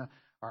getting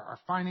our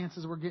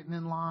finances were getting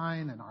in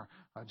line, and our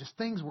just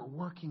things were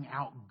working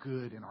out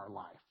good in our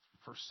life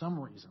for some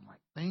reason. Like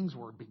things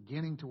were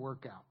beginning to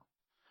work out.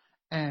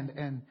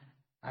 And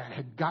I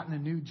had gotten a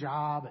new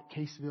job at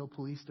Caseyville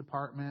Police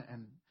Department,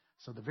 and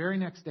so the very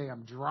next day,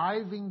 I'm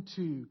driving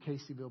to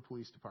Caseyville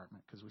Police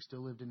Department because we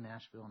still lived in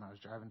Nashville, and I was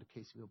driving to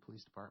Caseyville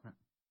Police Department.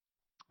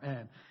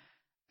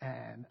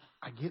 And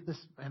I get this,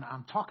 and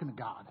I'm talking to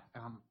God,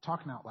 and I'm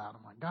talking out loud.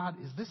 I'm like, God,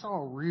 is this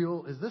all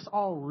real? Is this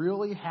all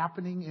really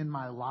happening in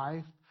my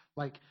life?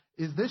 Like,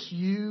 is this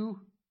you,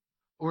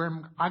 or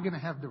am I going to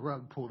have the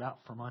rug pulled out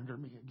from under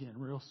me again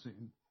real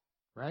soon?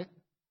 Right?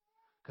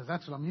 Because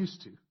that's what I'm used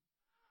to.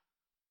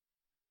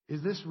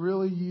 Is this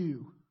really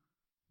you?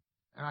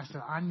 And I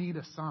said, I need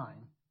a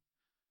sign.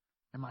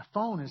 And my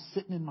phone is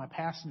sitting in my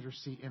passenger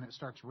seat, and it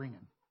starts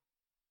ringing.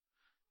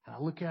 And I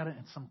look at it,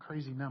 and it's some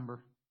crazy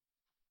number.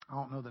 I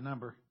don't know the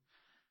number.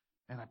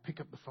 And I pick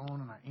up the phone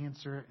and I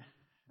answer it.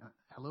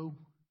 Hello?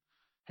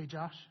 Hey,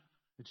 Josh,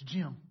 it's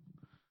Jim.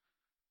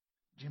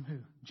 Jim who?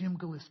 Jim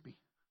Gillespie.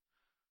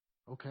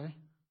 Okay.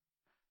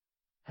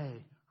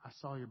 Hey, I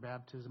saw your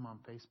baptism on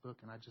Facebook,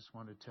 and I just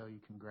wanted to tell you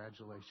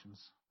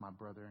congratulations, my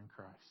brother in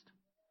Christ.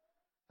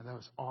 And that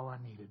was all I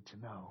needed to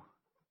know,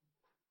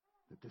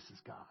 that this is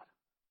God.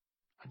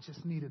 I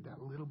just needed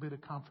that little bit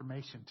of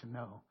confirmation to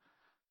know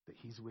that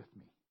He's with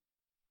me.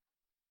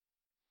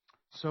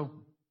 So,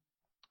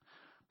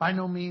 by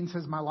no means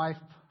has my life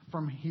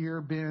from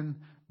here been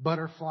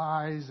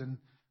butterflies and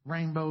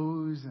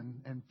rainbows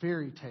and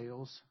fairy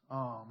tales.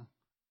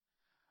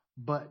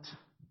 But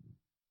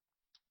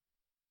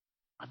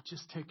I've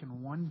just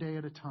taken one day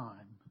at a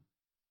time,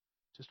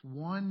 just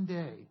one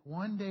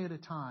day at a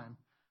time,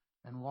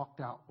 and walked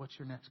out, what's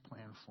your next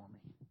plan for me?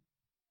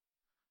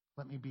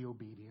 Let me be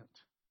obedient.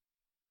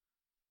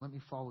 Let me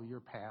follow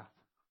your path.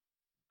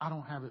 I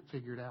don't have it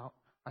figured out.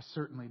 I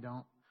certainly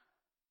don't.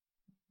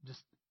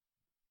 Just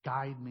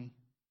guide me.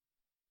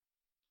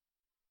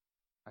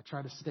 I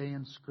try to stay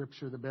in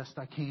Scripture the best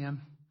I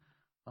can.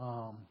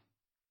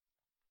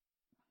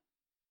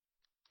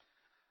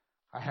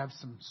 I have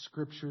some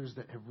scriptures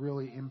that have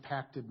really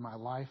impacted my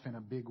life in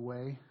a big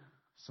way,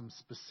 some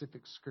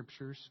specific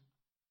scriptures,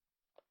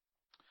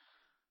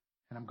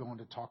 and I'm going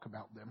to talk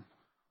about them.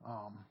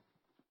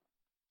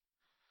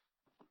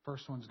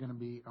 First one's going to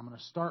be, I'm going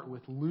to start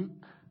with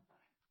Luke.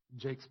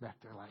 Jake's back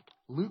there like,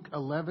 Luke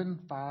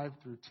 11:5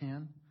 through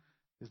 10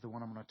 is the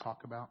one I'm going to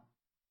talk about.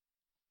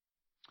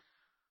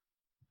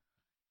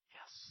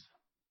 Yes.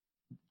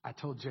 I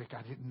told Jake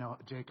I didn't know.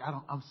 Jake,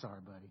 I'm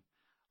sorry, buddy.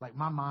 Like,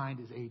 my mind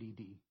is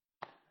ADD.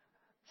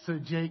 So,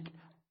 Jake,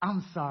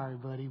 I'm sorry,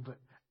 buddy, but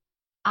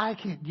I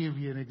can't give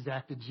you an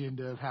exact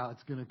agenda of how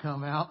it's going to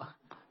come out.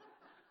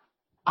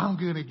 I'm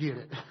going to get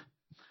it.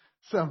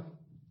 So,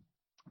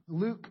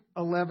 Luke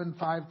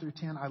 11:5 through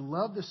 10. I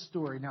love this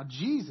story. Now,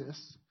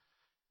 Jesus,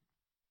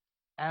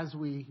 as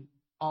we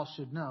all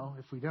should know,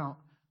 if we don't,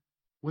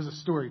 was a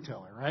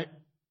storyteller, right?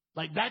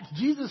 Like,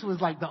 Jesus was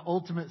like the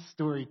ultimate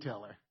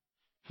storyteller.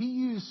 He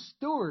used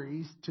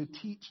stories to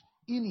teach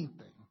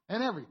anything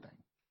and everything.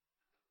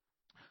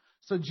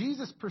 So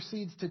Jesus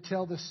proceeds to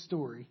tell this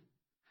story.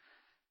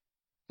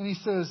 And he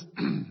says,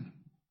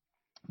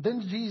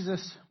 then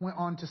Jesus went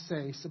on to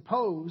say,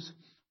 suppose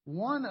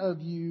one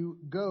of you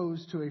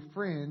goes to a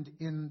friend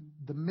in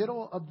the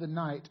middle of the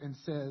night and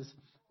says,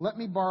 let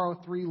me borrow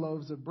 3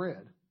 loaves of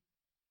bread.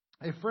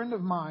 A friend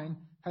of mine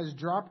has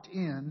dropped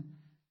in,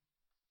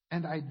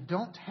 and I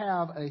don't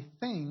have a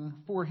thing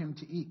for him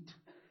to eat.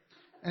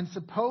 And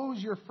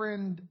suppose your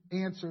friend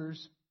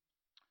answers,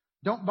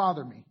 don't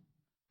bother me.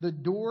 The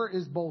door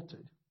is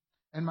bolted,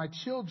 and my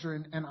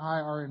children and I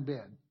are in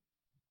bed.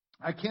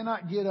 I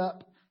cannot get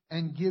up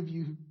and give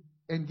you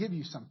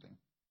something.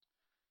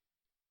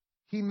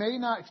 He may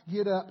not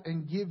get up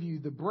and give you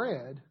the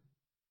bread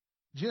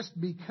just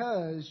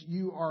because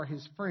you are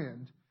his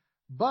friend,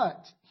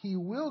 but he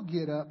will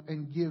get up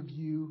and give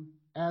you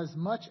as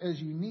much as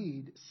you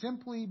need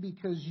simply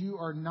because you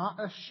are not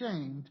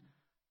ashamed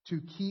to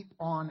keep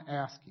on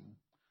asking.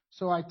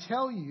 So I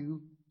tell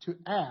you to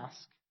ask,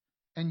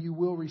 and you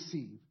will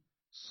receive.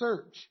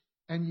 Search,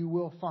 and you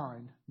will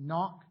find.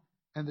 Knock,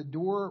 and the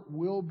door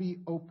will be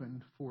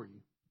opened for you.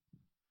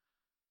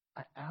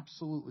 I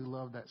absolutely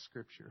love that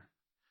scripture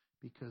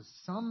because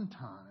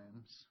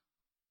sometimes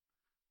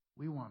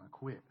we want to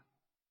quit.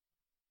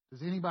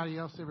 Does anybody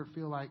else ever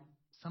feel like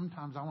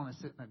sometimes I want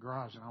to sit in a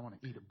garage and I want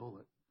to eat a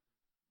bullet?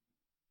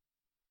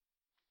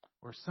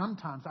 Or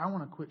sometimes I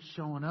want to quit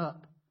showing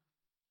up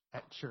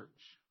at church.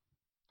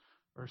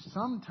 Or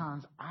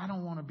sometimes I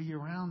don't want to be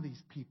around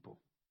these people.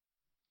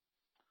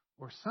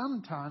 Or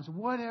sometimes,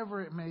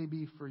 whatever it may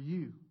be for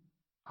you,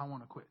 I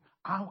want to quit.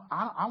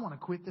 I want to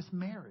quit this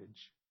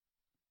marriage.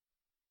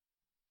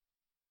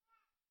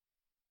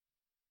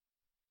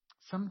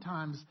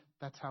 Sometimes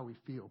that's how we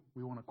feel.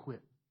 We want to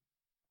quit.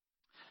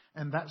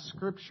 And that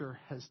scripture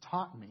has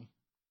taught me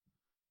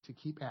to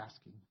keep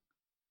asking,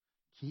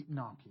 keep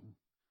knocking,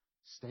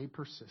 stay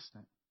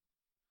persistent,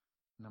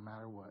 no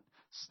matter what.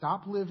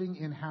 Stop living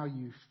in how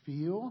you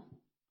feel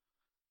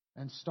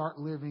and start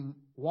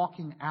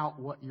walking out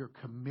what you're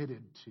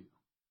committed to.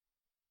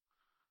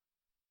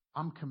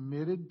 I'm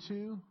committed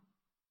to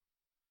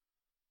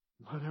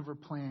whatever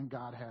plan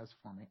God has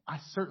for me. I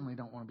certainly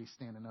don't want to be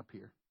standing up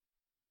here.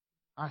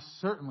 I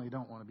certainly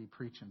don't want to be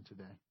preaching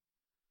today.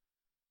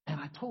 And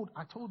I told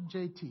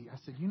JT, I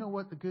said, you know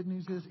what the good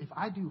news is? If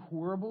I do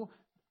horrible,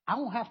 I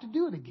won't have to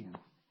do it again.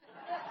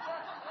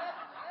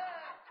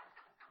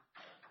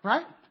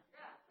 Right?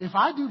 If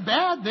I do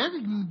bad,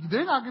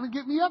 they're not going to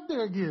get me up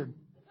there again.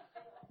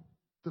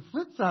 The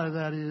flip side of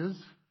that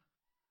is,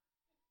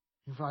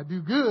 if I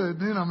do good,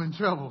 then I'm in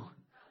trouble.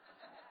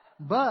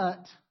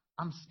 But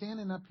I'm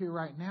standing up here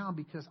right now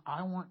because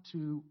I want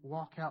to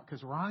walk out.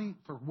 Because Ronnie,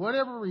 for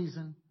whatever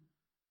reason,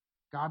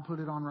 God put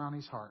it on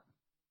Ronnie's heart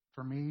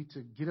for me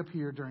to get up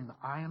here during the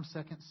I Am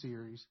Second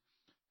series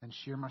and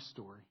share my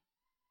story.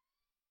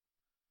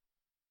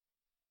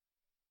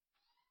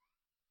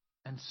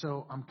 And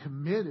so I'm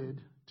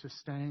committed to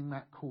staying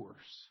that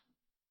course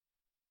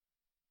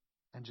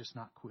and just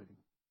not quitting.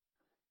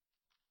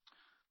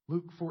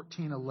 Luke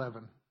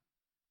 14:11.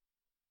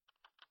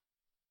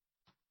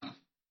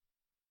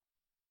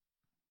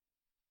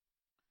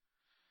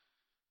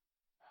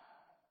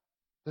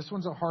 This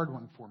one's a hard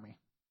one for me.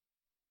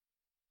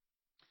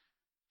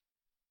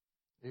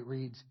 It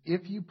reads,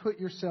 if you put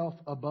yourself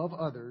above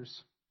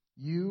others,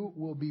 you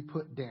will be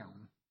put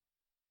down.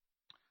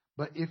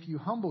 But if you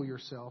humble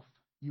yourself,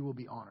 you will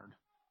be honored.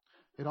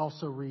 It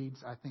also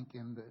reads, I think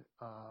in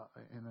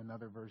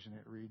another version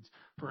it reads,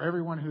 for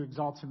everyone who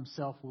exalts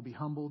himself will be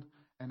humbled,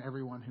 and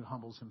everyone who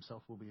humbles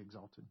himself will be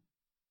exalted.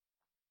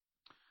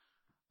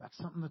 That's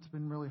something that's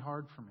been really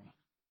hard for me.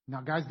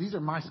 Now, guys, these are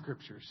my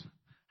scriptures,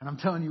 and I'm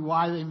telling you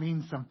why they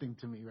mean something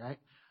to me, right?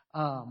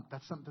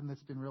 That's something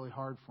that's been really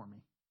hard for me.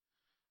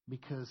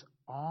 because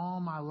all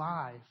my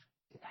life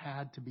it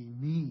had to be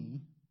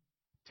me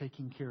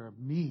taking care of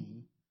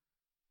me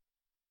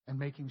and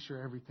making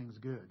sure everything's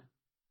good.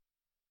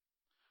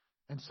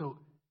 And so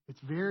it's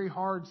very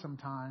hard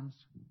sometimes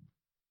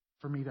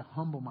for me to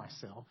humble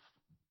myself.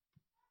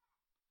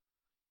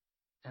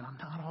 And I'm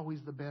not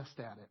always the best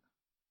at it.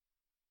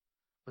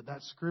 But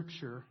that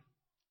scripture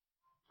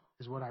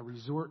is what I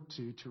resort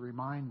to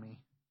remind me,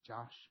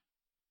 Josh,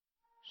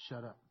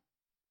 shut up.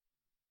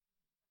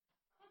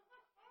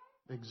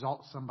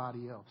 Exalt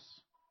somebody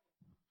else.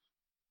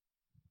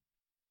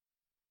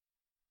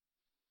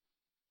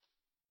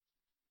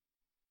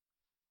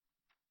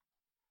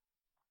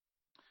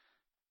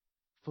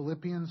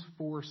 Philippians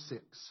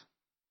 4:6.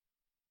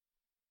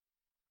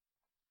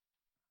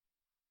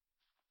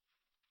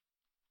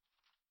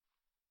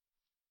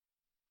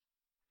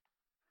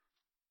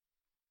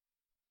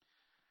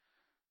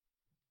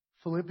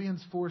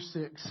 Philippians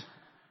 4:6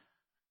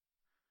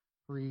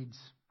 reads,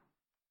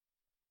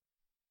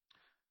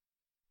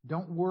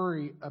 "Don't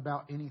worry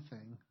about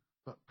anything,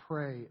 but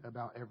pray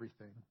about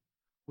everything.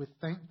 With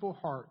thankful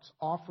hearts,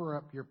 offer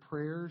up your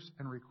prayers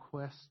and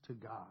requests to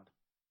God."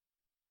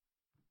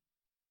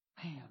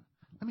 Man,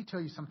 let me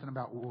tell you something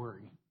about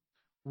worry.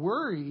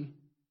 Worry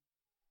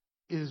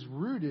is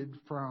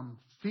rooted from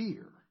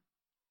fear.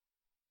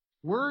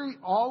 Worry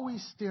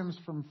always stems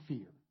from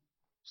fear,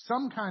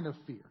 some kind of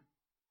fear.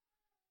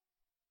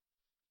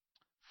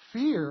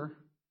 Fear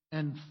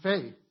and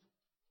faith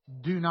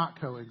do not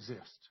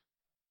coexist.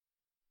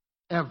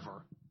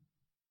 Ever.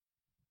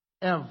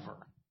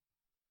 Ever.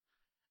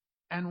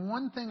 And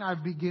one thing I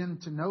begin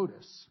to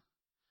notice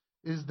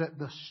is that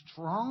the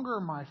stronger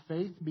my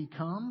faith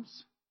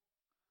becomes,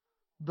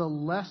 the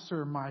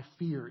lesser my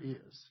fear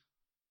is.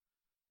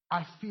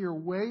 I fear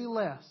way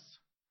less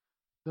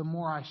the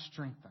more I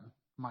strengthen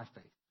my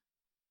faith.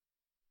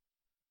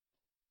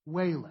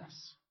 Way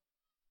less.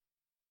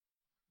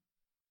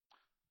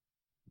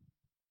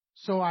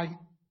 So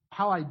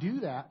how I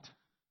do that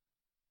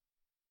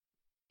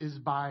is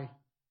by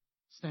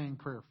staying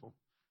prayerful.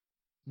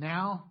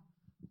 Now,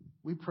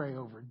 we pray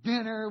over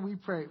dinner. We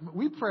pray,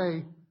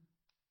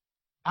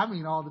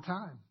 all the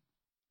time.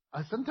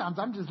 Sometimes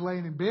I'm just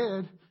laying in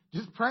bed,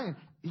 just praying.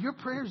 Your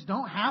prayers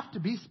don't have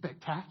to be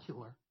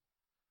spectacular.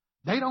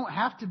 They don't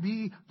have to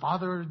be,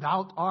 Father,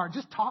 thou art.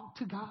 Just talk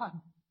to God.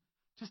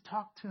 Just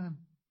talk to Him.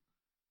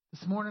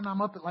 This morning,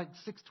 I'm up at like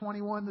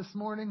 6:21 this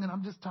morning, and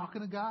I'm just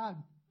talking to God.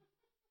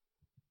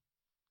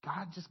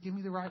 God, just give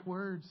me the right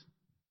words.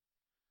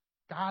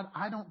 God,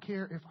 I don't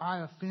care if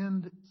I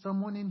offend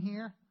someone in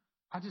here.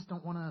 I just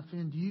don't want to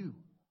offend you.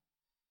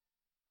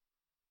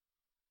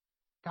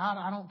 God,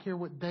 I don't care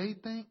what they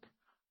think.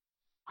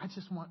 I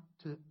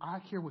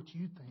care what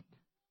you think.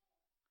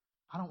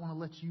 I don't want to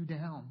let you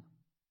down.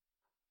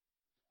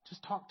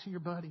 Just talk to your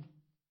buddy.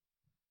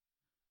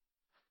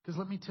 Because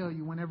let me tell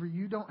you, whenever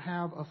you don't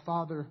have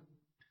an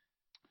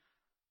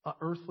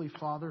earthly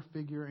father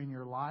figure in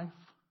your life,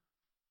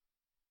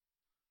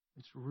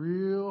 it's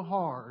real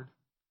hard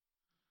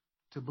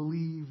to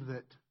believe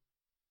that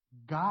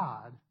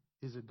God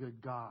is a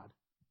good God,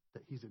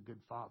 that He's a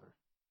good Father.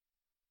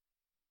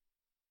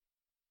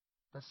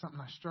 That's something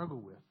I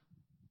struggle with.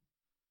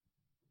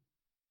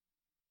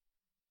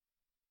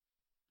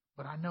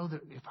 But I know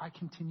that if I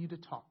continue to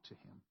talk to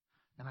Him,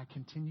 and I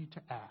continue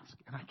to ask,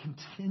 and I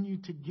continue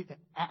to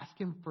ask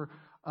Him for,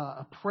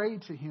 pray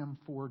to Him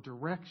for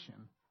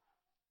direction,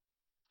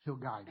 He'll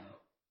guide me.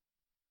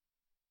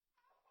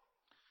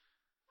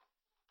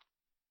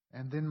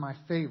 And then my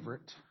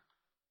favorite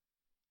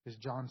is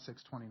John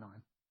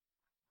 6:29.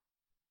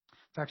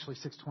 It's actually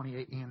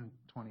 6:28 and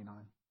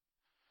 29.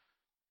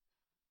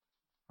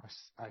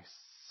 I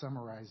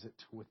summarize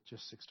it with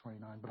just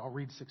 6:29, but I'll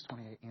read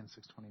 6:28 and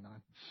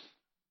 6:29.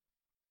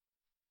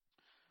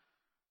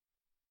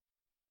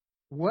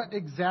 What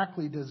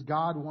exactly does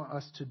God want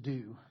us to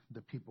do?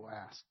 The people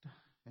asked.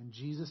 And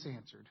Jesus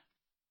answered.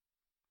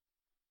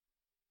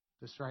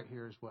 This right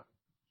here is what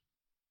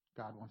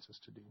God wants us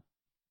to do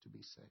to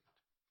be saved.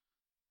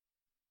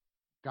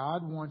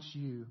 God wants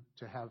you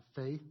to have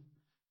faith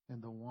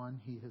in the one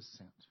He has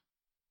sent.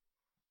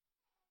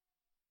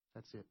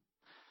 That's it.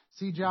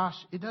 See, Josh,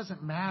 it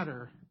doesn't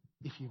matter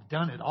if you've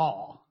done it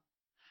all,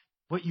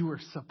 what you were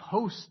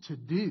supposed to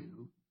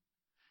do.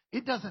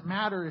 It doesn't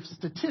matter if,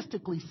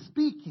 statistically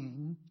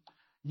speaking,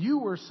 you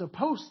were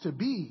supposed to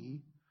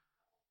be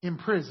in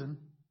prison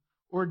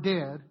or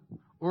dead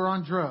or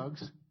on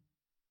drugs,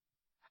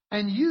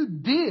 and you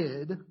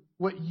did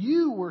what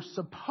you were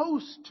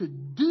supposed to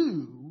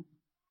do,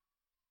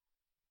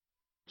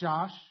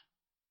 Josh.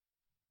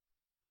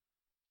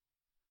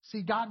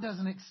 See, God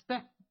doesn't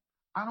expect,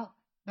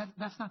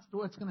 that's not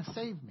what's going to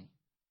save me.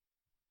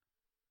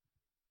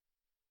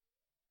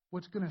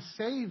 What's going to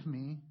save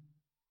me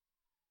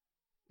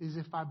is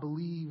if I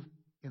believe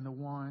in the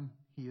one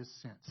He has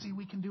sent. See,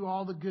 we can do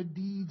all the good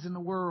deeds in the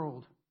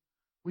world.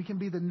 We can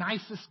be the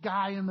nicest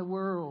guy in the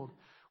world.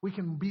 We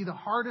can be the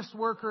hardest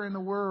worker in the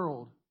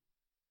world.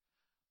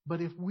 But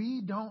if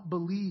we don't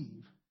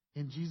believe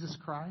in Jesus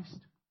Christ,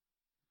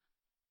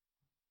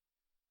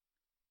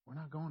 we're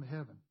not going to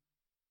heaven.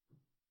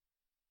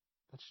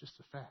 That's just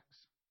the facts.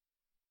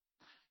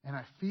 And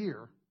I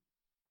fear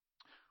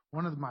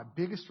one of my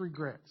biggest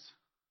regrets.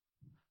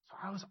 So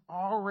I was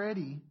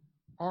already,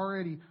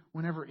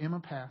 whenever Emma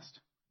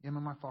passed,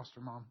 Emma, my foster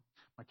mom,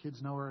 my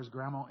kids know her as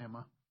Grandma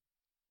Emma.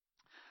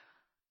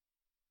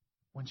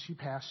 When she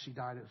passed,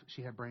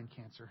 she had brain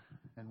cancer,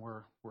 and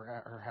we're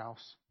at her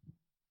house,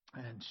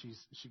 and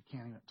she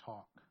can't even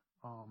talk.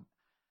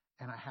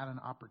 And I had an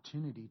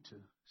opportunity to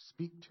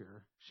speak to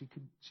her. She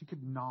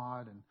could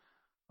nod and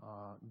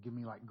give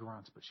me like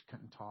grunts, but she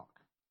couldn't talk.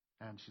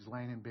 And she's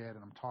laying in bed,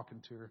 and I'm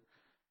talking to her,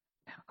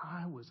 and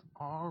I was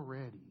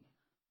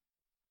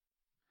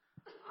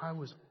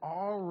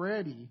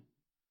already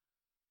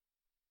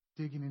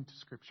digging into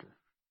Scripture.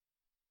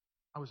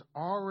 I was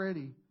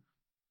already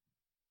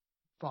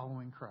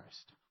following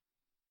Christ.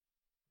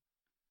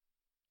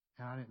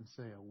 And I didn't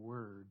say a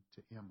word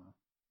to Emma,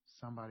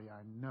 somebody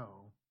I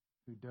know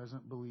who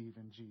doesn't believe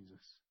in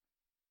Jesus,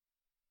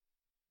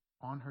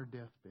 on her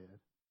deathbed.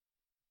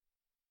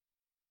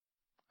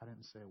 I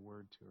didn't say a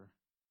word to her.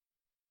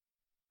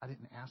 I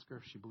didn't ask her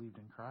if she believed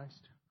in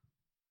Christ.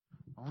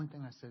 The only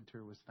thing I said to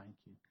her was thank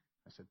you.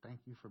 I said, thank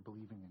you for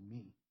believing in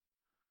me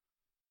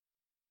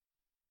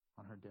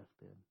on her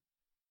deathbed.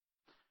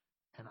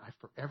 And I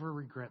forever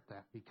regret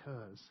that,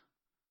 because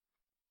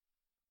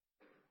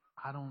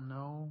I don't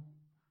know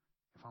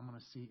if I'm going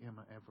to see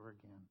Emma ever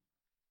again.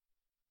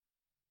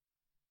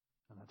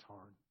 And that's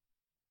hard.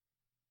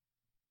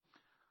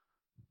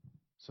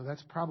 So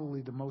that's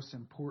probably the most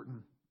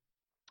important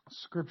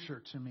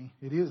scripture to me.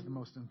 It is the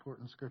most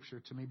important scripture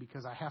to me,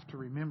 because I have to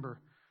remember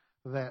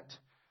that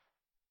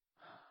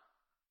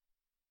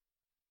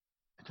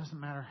it doesn't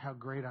matter how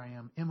great I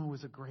am. Emma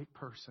was a great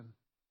person.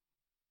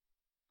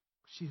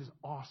 She is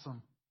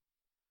awesome.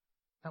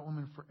 That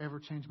woman forever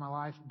changed my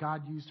life.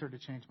 God used her to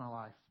change my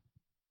life.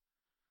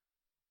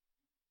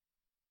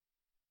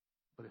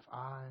 But if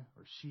I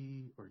or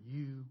she or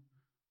you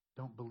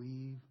don't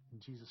believe in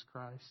Jesus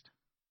Christ,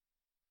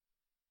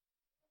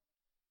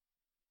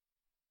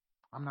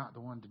 I'm not the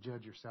one to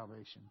judge your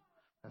salvation.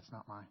 That's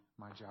not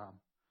my job.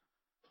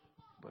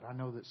 But I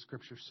know that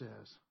Scripture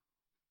says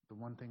the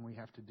one thing we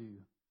have to do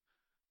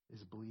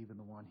is believe in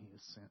the one He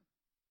has sent.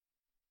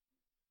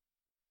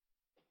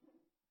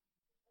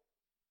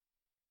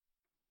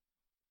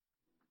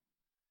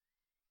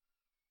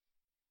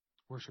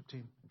 Worship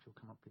team, if you'll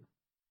come up here.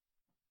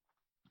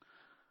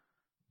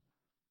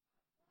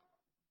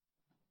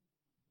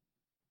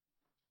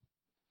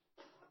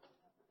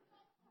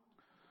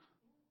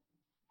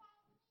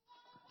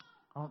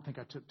 I don't think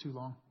I took too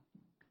long.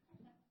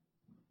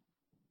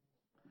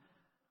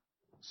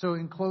 So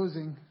in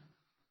closing,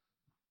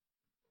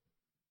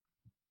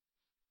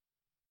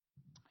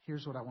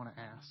 here's what I want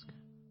to ask.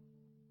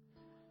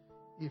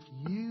 If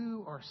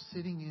you are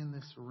sitting in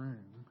this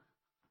room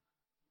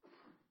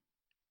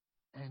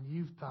and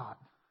you've thought,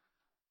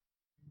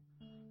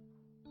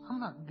 I'm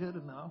not good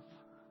enough.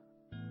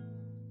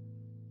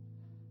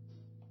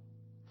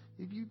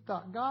 If you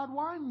thought, God,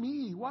 why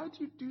me? Why'd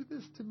you do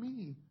this to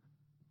me?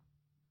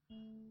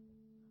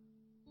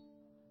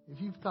 If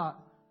you've thought,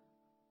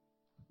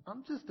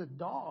 I'm just a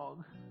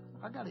dog,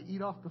 I got to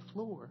eat off the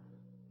floor.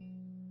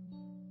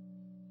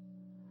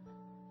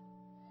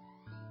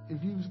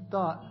 If you've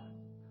thought,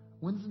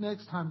 when's the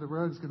next time the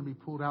rug's going to be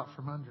pulled out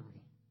from under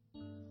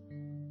me?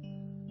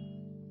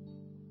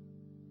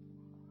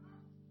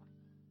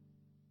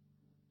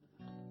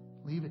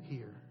 Leave it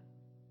here.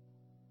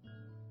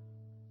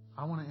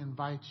 I want to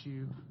invite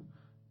you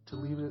to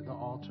leave it at the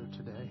altar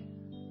today.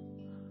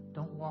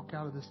 Don't walk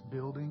out of this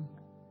building.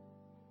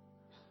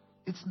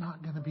 It's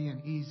not going to be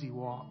an easy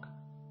walk.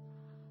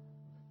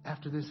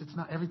 After this,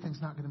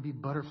 everything's not going to be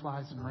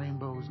butterflies and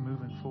rainbows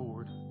moving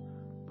forward,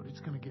 but it's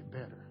going to get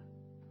better.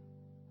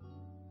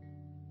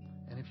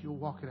 And if you'll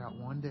walk it out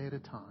one day at a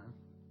time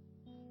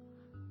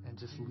and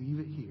just leave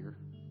it here,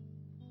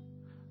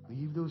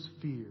 leave those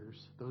fears,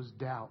 those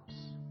doubts,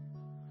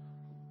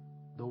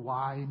 the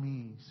why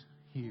me's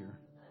here,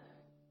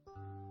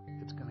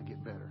 it's going to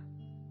get better.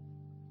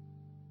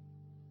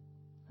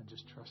 And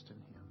just trust in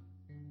Him.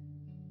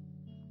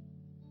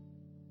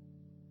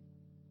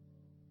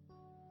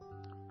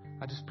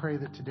 I just pray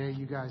that today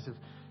you guys have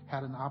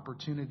had an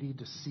opportunity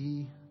to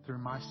see through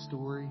my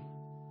story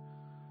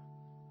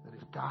that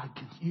if God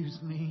can use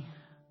me,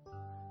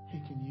 He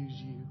can use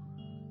you.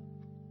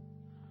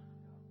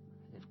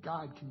 If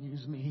God can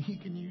use me, He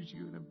can use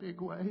you in a big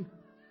way.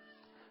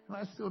 And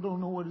I still don't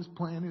know what His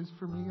plan is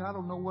for me. I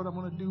don't know what I'm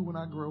going to do when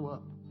I grow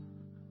up.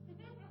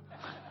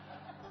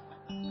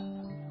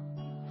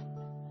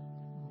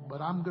 But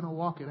I'm going to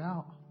walk it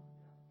out.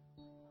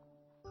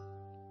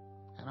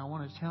 And I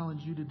want to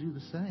challenge you to do the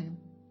same.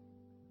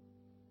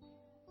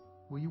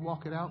 Will you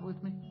walk it out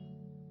with me?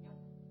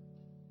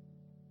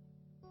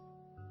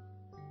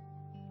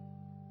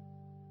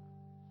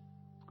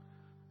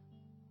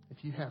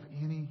 If you have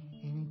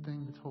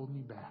anything that's holding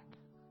you back,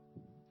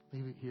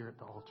 leave it here at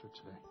the altar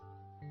today.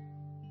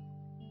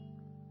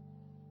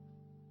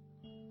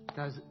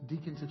 Guys,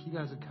 deacons, if you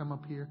guys would come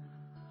up here.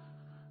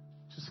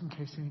 just in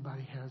case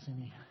anybody has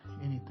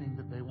anything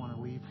that they want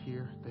to leave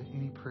here,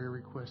 any prayer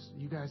requests.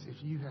 You guys,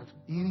 if you have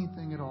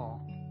anything at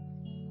all,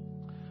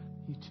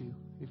 you too,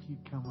 if you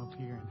come up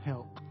here and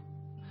help.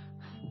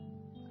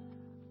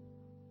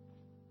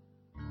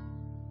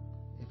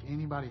 If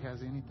anybody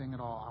has anything at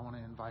all, I want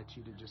to invite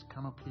you to just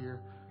come up here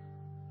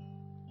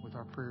with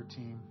our prayer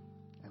team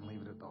and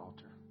leave it at the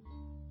altar.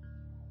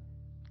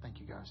 Thank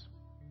you, guys.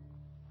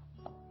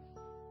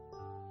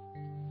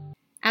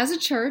 As a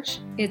church,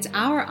 it's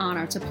our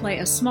honor to play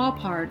a small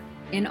part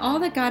in all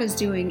that God is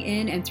doing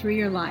in and through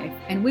your life,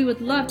 and we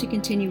would love to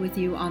continue with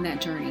you on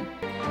that journey.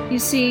 You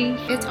see,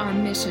 it's our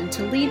mission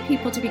to lead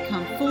people to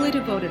become fully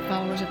devoted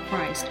followers of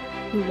Christ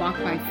who walk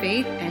by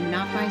faith and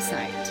not by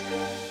sight.